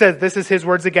that, he says, this is his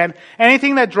words again,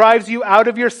 anything that drives you out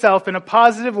of yourself in a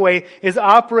positive way is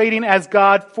operating as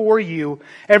God for you.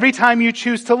 Every time you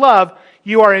choose to love,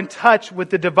 you are in touch with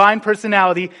the divine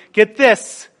personality. Get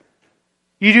this,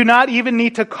 you do not even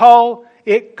need to call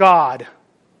it God.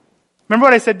 Remember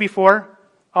what I said before?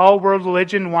 All world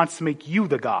religion wants to make you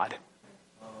the God.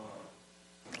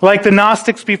 Like the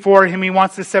Gnostics before him, he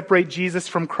wants to separate Jesus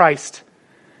from Christ.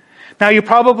 Now you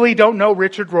probably don't know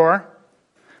Richard Rohr,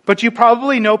 but you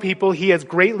probably know people he has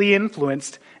greatly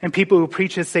influenced and people who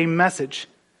preach his same message.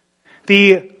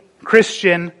 The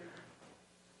Christian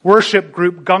worship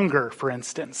group Gungor, for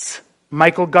instance.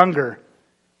 Michael Gungor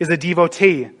is a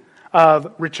devotee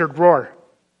of Richard Rohr.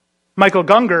 Michael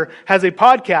Gungor has a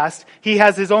podcast. He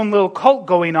has his own little cult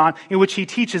going on in which he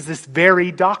teaches this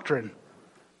very doctrine.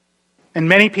 And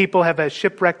many people have a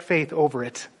shipwrecked faith over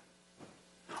it.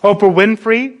 Oprah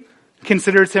Winfrey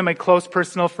considers him a close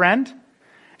personal friend.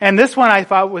 And this one I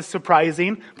thought was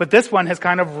surprising, but this one has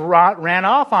kind of ran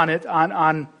off on it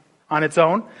on its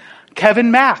own.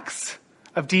 Kevin Max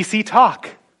of DC Talk.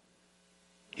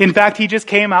 In fact, he just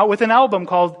came out with an album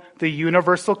called The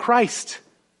Universal Christ.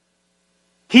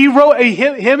 He wrote,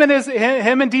 him and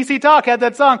DC Talk had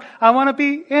that song, I want to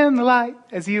be in the light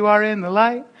as you are in the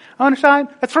light. I want to shine.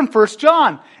 That's from 1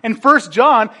 John. And 1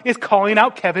 John is calling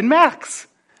out Kevin Max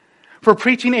for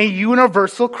preaching a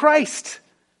universal Christ.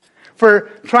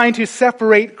 For trying to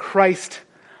separate Christ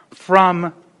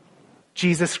from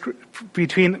Jesus,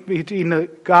 between the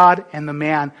God and the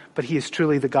man, but he is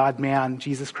truly the God-man,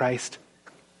 Jesus Christ.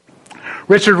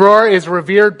 Richard Rohr is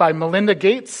revered by Melinda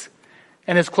Gates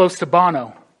and is close to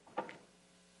Bono.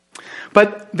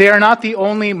 But they are not the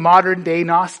only modern-day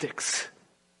Gnostics.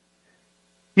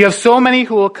 You have so many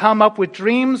who will come up with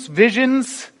dreams,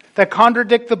 visions that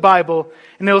contradict the Bible,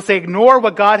 and they will say, ignore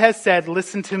what God has said,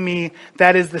 listen to me.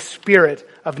 That is the spirit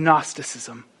of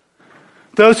Gnosticism.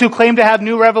 Those who claim to have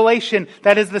new revelation,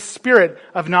 that is the spirit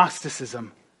of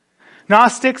Gnosticism.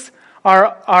 Gnostics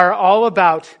are all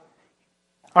about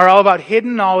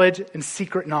hidden knowledge and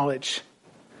secret knowledge.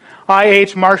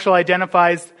 I.H. Marshall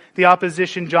identifies the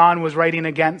opposition John was writing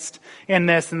against in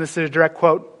this, and this is a direct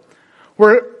quote.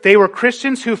 They were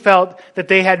Christians who felt that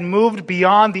they had moved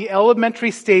beyond the elementary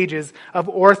stages of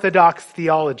orthodox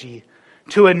theology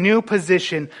to a new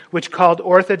position which called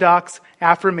orthodox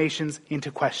affirmations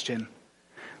into question.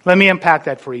 Let me unpack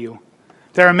that for you.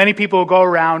 There are many people who go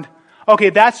around, okay,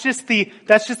 that's just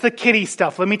the kiddie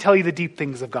stuff. Let me tell you the deep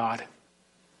things of God.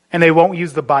 And they won't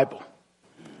use the Bible.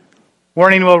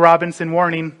 Warning, Will Robinson,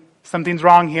 warning. Something's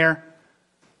wrong here.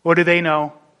 What do they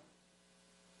know?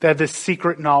 They have this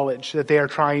secret knowledge that they are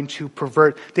trying to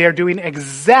pervert. They are doing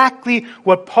exactly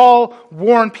what Paul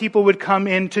warned people would come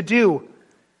in to do.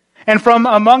 And from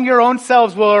among your own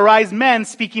selves will arise men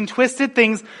speaking twisted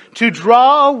things to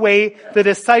draw away the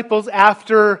disciples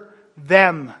after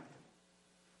them.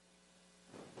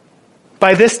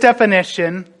 By this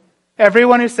definition,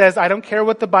 everyone who says, I don't care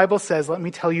what the Bible says, let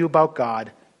me tell you about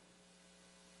God.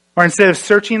 Or instead of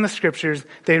searching the scriptures,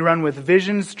 they run with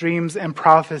visions, dreams, and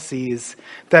prophecies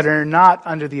that are not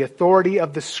under the authority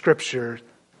of the scripture.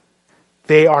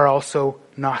 They are also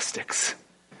Gnostics.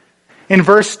 In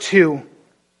verse 2,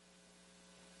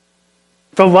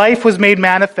 the life was made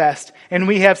manifest, and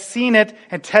we have seen it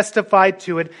and testified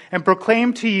to it and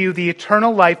proclaimed to you the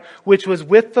eternal life which was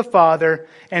with the Father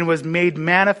and was made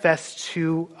manifest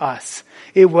to us.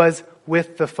 It was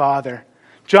with the Father.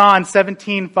 John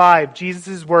 17:5,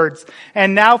 Jesus' words,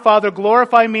 "And now, Father,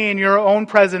 glorify me in your own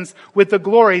presence with the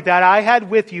glory that I had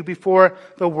with you before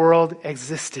the world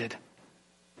existed."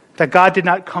 That God did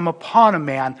not come upon a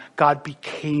man, God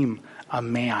became a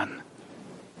man.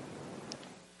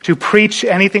 To preach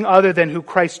anything other than who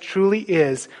Christ truly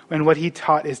is and what he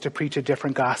taught is to preach a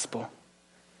different gospel.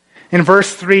 In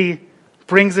verse 3,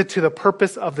 brings it to the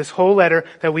purpose of this whole letter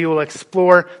that we will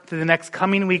explore through the next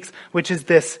coming weeks, which is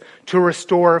this, to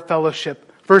restore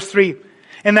fellowship. Verse 3,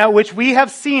 "And that which we have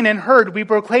seen and heard we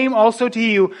proclaim also to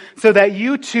you, so that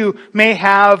you too may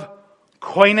have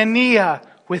koinonia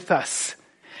with us."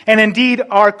 And indeed,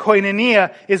 our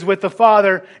koinonia is with the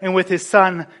Father and with his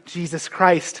Son, Jesus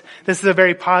Christ. This is a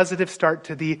very positive start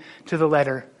to the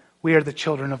letter. We are the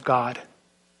children of God.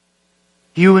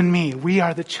 You and me, we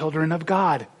are the children of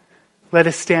God. Let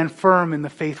us stand firm in the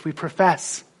faith we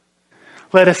profess.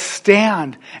 Let us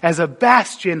stand as a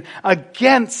bastion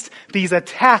against these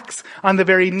attacks on the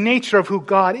very nature of who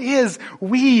God is.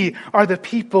 We are the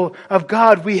people of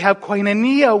God. We have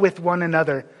koinonia with one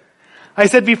another. I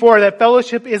said before that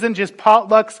fellowship isn't just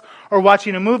potlucks or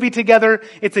watching a movie together.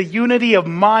 It's a unity of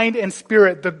mind and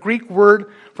spirit. The Greek word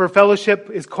for fellowship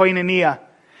is koinonia.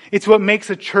 It's what makes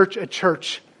a church a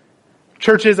church.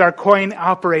 Churches are koin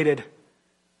operated.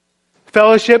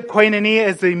 Fellowship, koinonia,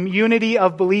 is the unity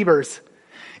of believers.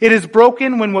 It is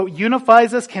broken when what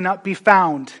unifies us cannot be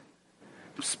found.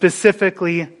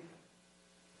 Specifically,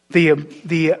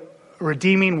 the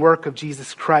redeeming work of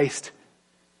Jesus Christ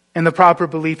and the proper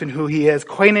belief in who he is.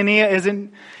 Koinonia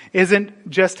isn't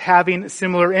just having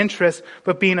similar interests,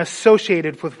 but being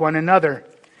associated with one another.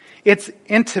 It's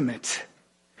intimate.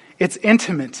 It's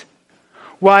intimate.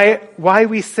 Why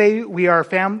we say we are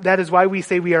that is why we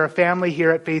say we are a family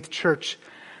here at Faith Church.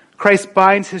 Christ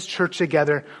binds his church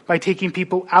together by taking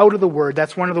people out of the word.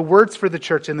 That's one of the words for the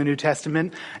church in the New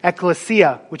Testament,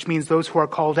 ekklesia, which means those who are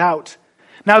called out.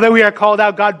 Now that we are called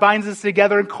out, God binds us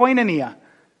together in koinonia.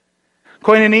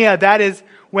 Koinonia, that is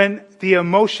when the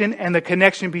emotion and the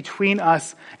connection between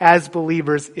us as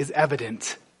believers is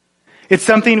evident. It's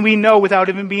something we know without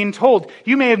even being told.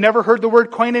 You may have never heard the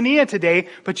word koinonia today,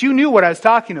 but you knew what I was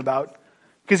talking about.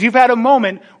 Because you've had a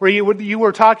moment where you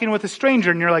were talking with a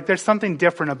stranger and you're like, there's something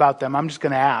different about them. I'm just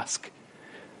going to ask.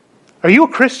 Are you a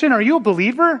Christian? Are you a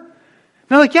believer? And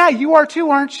they're like, yeah, you are too,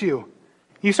 aren't you?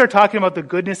 You start talking about the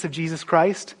goodness of Jesus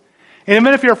Christ. And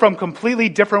even if you're from completely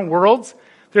different worlds,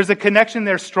 there's a connection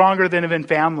there stronger than even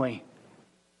family.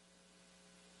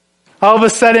 All of a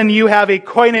sudden you have a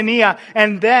koinonia,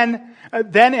 and then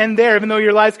and there, even though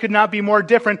your lives could not be more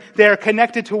different, they are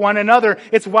connected to one another.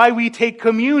 It's why we take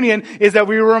communion, is that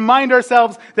we remind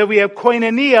ourselves that we have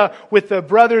koinonia with the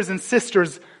brothers and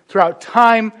sisters throughout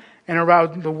time and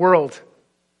around the world.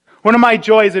 One of my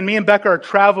joys when me and Becca are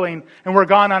traveling and we're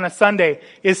gone on a Sunday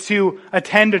is to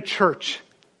attend a church.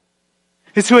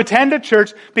 Is to attend a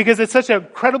church because it's such a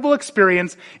incredible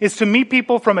experience, is to meet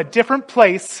people from a different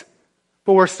place,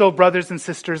 but we're still brothers and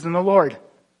sisters in the Lord.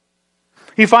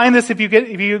 You find this if you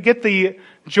get the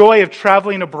joy of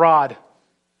traveling abroad,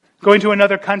 going to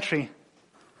another country.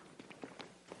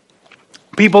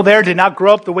 People there did not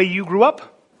grow up the way you grew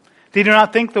up. They do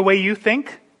not think the way you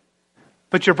think.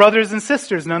 But you're brothers and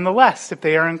sisters nonetheless, if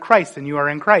they are in Christ and you are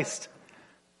in Christ.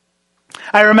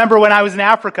 I remember when I was in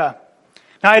Africa.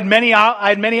 Now, I had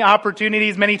many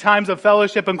opportunities, many times of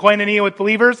fellowship and koinonia with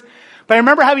believers. But I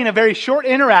remember having a very short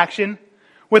interaction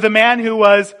with a man who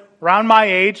was around my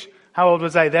age. How old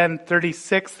was I then?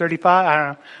 36, 35? I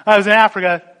don't know. I was in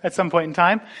Africa at some point in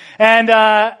time. And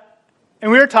we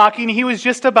were talking. He was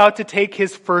just about to take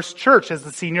his first church as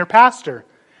the senior pastor.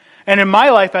 And in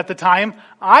my life at the time,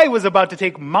 I was about to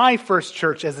take my first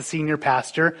church as a senior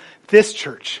pastor, this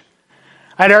church.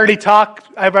 I've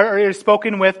already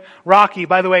spoken with Rocky.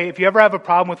 By the way, if you ever have a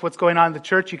problem with what's going on in the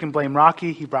church, you can blame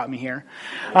Rocky. He brought me here.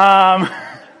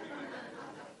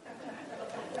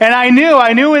 And I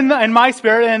knew in my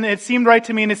spirit, and it seemed right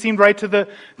to me, and it seemed right to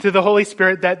the Holy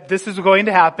Spirit that this is going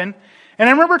to happen. And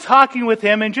I remember talking with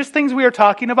him, and just things we were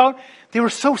talking about, they were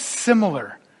so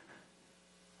similar.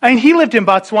 I mean, he lived in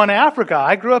Botswana, Africa.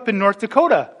 I grew up in North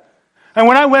Dakota. And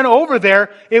when I went over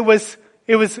there, it was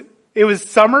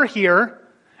summer here,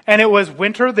 and it was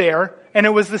winter there, and it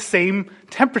was the same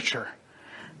temperature.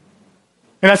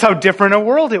 And that's how different a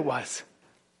world it was.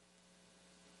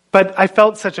 But I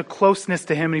felt such a closeness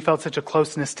to him, and he felt such a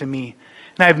closeness to me.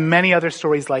 And I have many other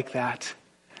stories like that.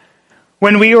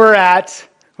 When we were at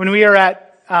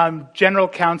General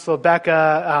Council,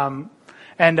 Becca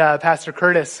and Pastor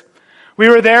Curtis, We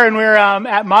were there and we were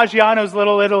at Maggiano's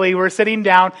Little Italy. We're sitting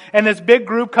down and this big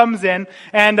group comes in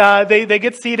and they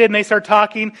get seated and they start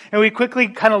talking. And we quickly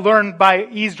kind of learn by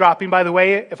eavesdropping. By the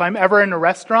way, if I'm ever in a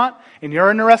restaurant and you're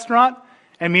in a restaurant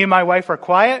and me and my wife are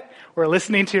quiet, we're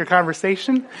listening to your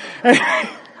conversation.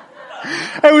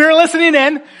 And we were listening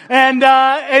in,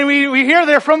 and we hear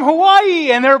they're from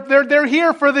Hawaii, and they're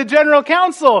here for the general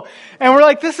council, and we're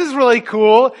like, this is really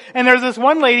cool. And there's this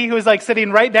one lady who was like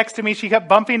sitting right next to me. She kept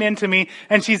bumping into me,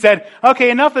 and she said, "Okay,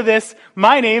 enough of this.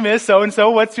 My name is so and so.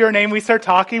 What's your name?" We start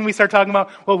talking. We start talking about,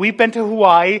 well, we've been to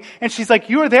Hawaii, and she's like,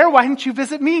 "You were there. Why didn't you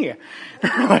visit me?"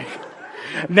 We're like,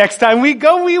 next time we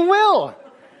go, we will.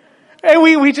 And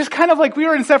we just kind of like, we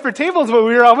were in separate tables, but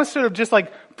we were almost sort of just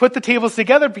like put the tables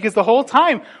together because the whole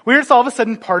time we were just all of a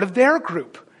sudden part of their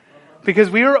group. Because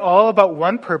we were all about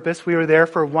one purpose. We were there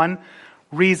for one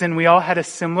reason. We all had a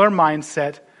similar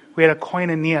mindset. We had a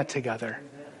koinonia together.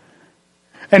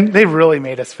 And they really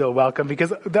made us feel welcome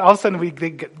because all of a sudden we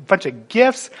get a bunch of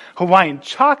gifts, Hawaiian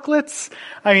chocolates,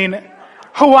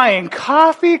 Hawaiian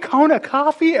coffee, Kona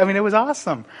coffee. It was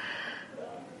awesome.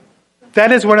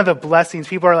 That is one of the blessings.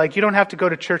 People are like, you don't have to go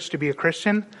to church to be a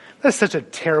Christian. That's such a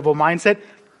terrible mindset.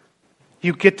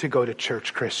 You get to go to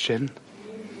church, Christian.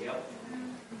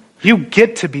 You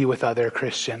get to be with other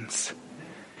Christians.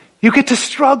 You get to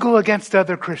struggle against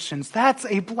other Christians. That's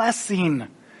a blessing.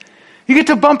 You get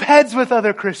to bump heads with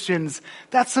other Christians.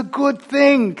 That's a good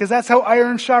thing because that's how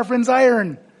iron sharpens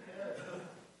iron.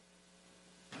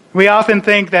 We often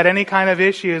think that any kind of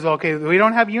issue is okay. We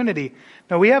don't have unity.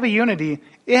 No, we have a unity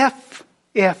if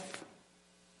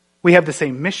we have the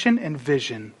same mission and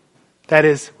vision. That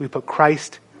is, we put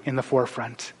Christ in the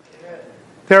forefront.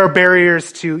 There are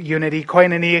barriers to unity.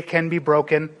 Koinonia can be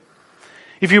broken.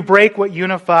 If you break what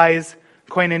unifies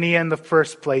koinonia in the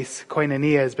first place,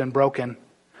 koinonia has been broken.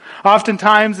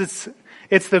 Oftentimes,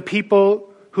 it's the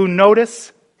people who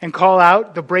notice and call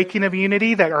out the breaking of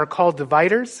unity that are called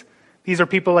dividers. These are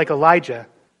people like Elijah.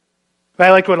 But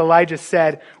I like what Elijah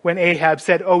said when Ahab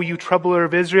said, "Oh, you troubler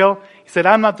of Israel." He said,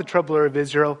 "I'm not the troubler of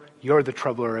Israel. You're the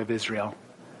troubler of Israel.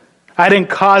 I didn't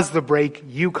cause the break.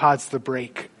 You caused the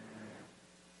break."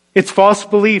 It's false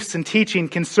beliefs and teaching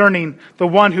concerning the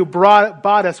one who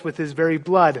bought us with his very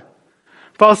blood.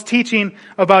 False teaching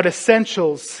about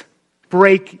essentials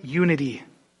break unity.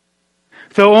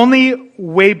 The only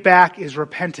way back is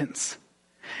repentance.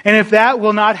 And if that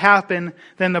will not happen,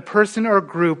 then the person or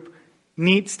group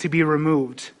needs to be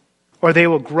removed, or they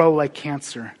will grow like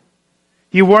cancer.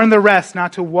 You warn the rest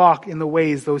not to walk in the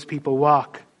ways those people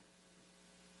walk.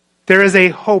 There is a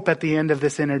hope at the end of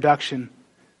this introduction.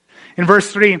 In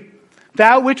verse 3,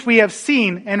 that which we have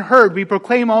seen and heard we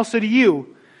proclaim also to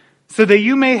you, so that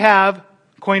you may have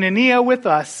koinonia with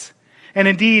us. And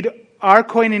indeed, our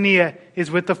koinonia is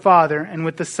with the Father and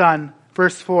with the Son.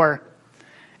 Verse 4,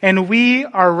 and we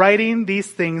are writing these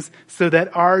things so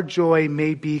that our joy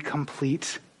may be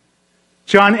complete.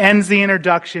 John ends the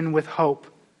introduction with hope.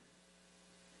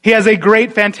 He has a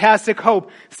great, fantastic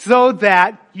hope so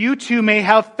that you too may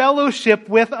have fellowship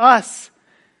with us.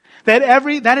 That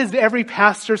is every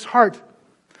pastor's heart.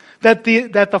 That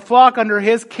the flock under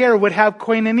his care would have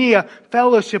koinonia,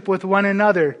 fellowship with one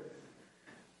another.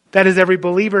 That is every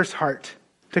believer's heart.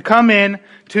 To come in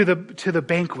to the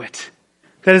banquet.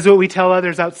 That is what we tell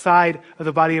others outside of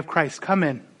the body of Christ. Come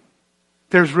in.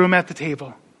 There's room at the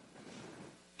table.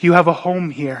 You have a home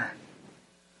here.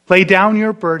 Lay down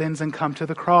your burdens and come to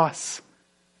the cross.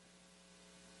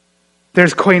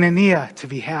 There's koinonia to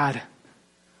be had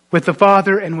with the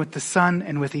Father and with the Son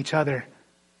and with each other.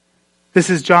 This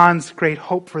is John's great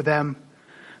hope for them.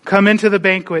 Come into the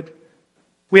banquet.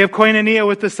 We have koinonia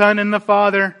with the Son and the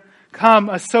Father. Come,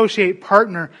 associate,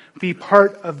 partner, be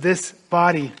part of this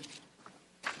body.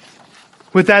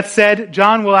 With that said,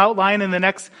 John will outline in the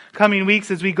next coming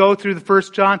weeks as we go through the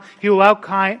first John, he will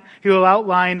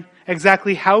outline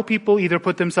exactly how people either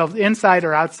put themselves inside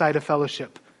or outside of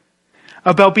fellowship.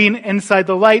 About being inside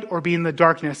the light or being in the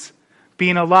darkness,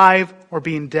 being alive or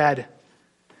being dead.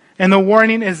 And the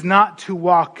warning is not to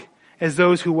walk as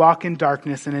those who walk in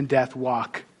darkness and in death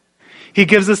walk. He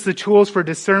gives us the tools for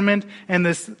discernment and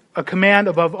a command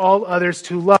above all others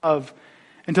to love,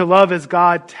 and to love as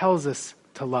God tells us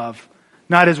to love.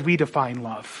 Not as we define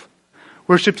love.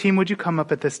 Worship team, would you come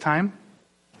up at this time?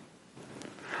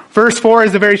 Verse 4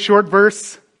 is a very short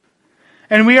verse.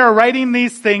 And we are writing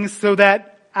these things so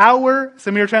that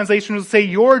some of your translations will say,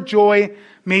 your joy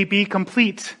may be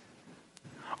complete.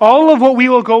 All of what we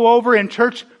will go over in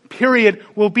church, period,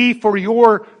 will be for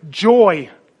your joy.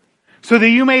 So that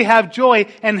you may have joy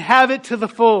and have it to the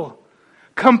full.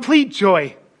 Complete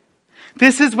joy.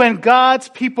 This is when God's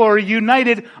people are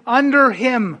united under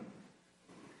Him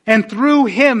and through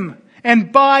Him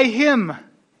and by Him.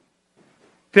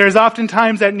 There's often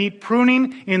times that need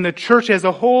pruning in the church as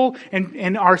a whole and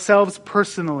in ourselves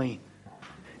personally.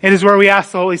 It is where we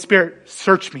ask the Holy Spirit,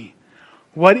 search me.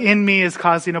 What in me is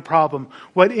causing a problem?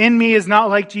 What in me is not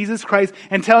like Jesus Christ?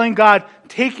 And telling God,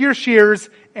 take your shears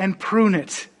and prune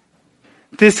it.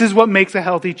 This is what makes a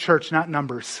healthy church, not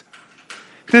numbers.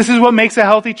 This is what makes a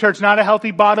healthy church, not a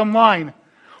healthy bottom line.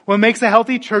 What makes a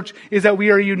healthy church is that we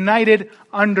are united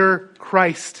under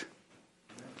Christ.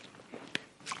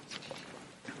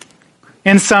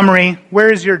 In summary,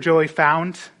 where is your joy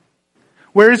found?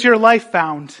 Where is your life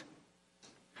found?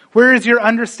 Where is your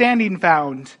understanding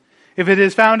found? If it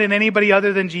is found in anybody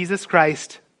other than Jesus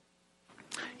Christ,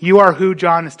 you are who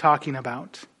John is talking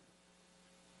about.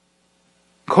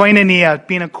 Koinonia,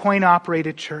 being a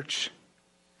coin-operated church.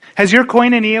 Has your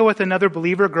koinonia with another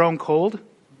believer grown cold?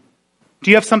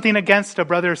 Do you have something against a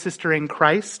brother or sister in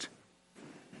Christ?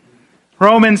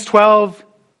 Romans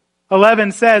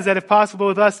 12:11 says that if possible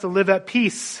with us to live at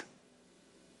peace.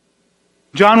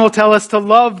 John will tell us to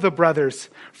love the brothers.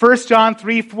 1 John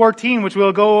 3:14, which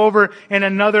we'll go over in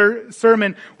another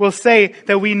sermon, will say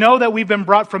that we know that we've been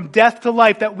brought from death to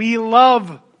life, that we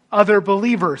love other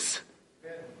believers.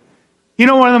 You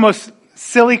know, one of the most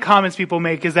silly comments people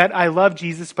make is that I love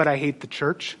Jesus, but I hate the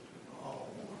church.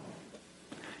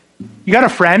 You got a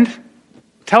friend?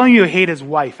 Tell him you hate his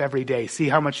wife every day. See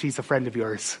how much he's a friend of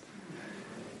yours.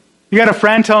 You got a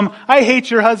friend, tell him, I hate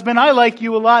your husband. I like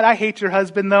you a lot. I hate your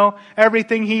husband though.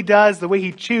 Everything he does, the way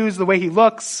he chews, the way he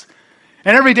looks.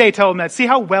 And every day tell him that. See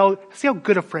how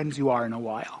good of friends you are in a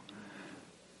while.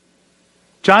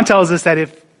 John tells us that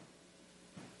if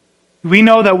we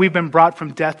know that we've been brought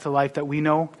from death to life, that we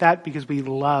know that because we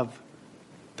love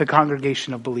the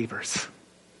congregation of believers.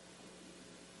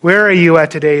 Where are you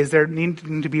at today? Is there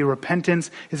needing to be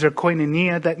repentance? Is there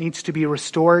koinonia that needs to be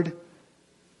restored?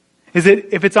 Is it,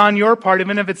 if it's on your part,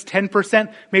 even if it's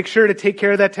 10%, make sure to take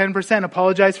care of that 10%.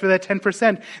 Apologize for that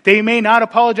 10%. They may not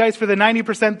apologize for the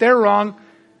 90% they're wrong,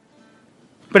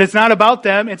 but it's not about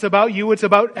them. It's about you. It's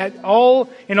about in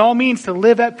all means to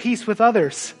live at peace with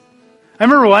others. I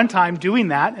remember one time doing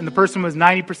that, and the person was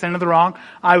 90% of the wrong.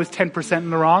 I was 10% in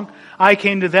the wrong. I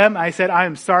came to them. I said, I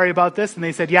am sorry about this. And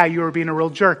they said, yeah, you were being a real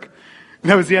jerk.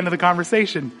 And that was the end of the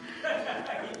conversation.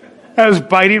 I was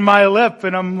biting my lip,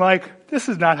 and I'm like, this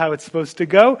is not how it's supposed to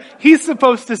go. He's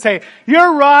supposed to say,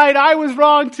 you're right, I was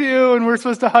wrong too, and we're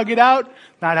supposed to hug it out.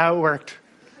 Not how it worked.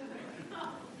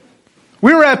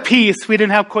 We were at peace. We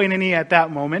didn't have koinonia at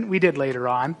that moment. We did later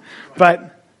on.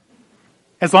 But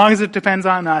as long as it depends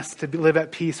on us to live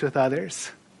at peace with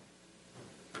others.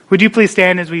 Would you please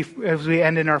stand as we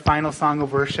end in our final song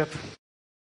of worship?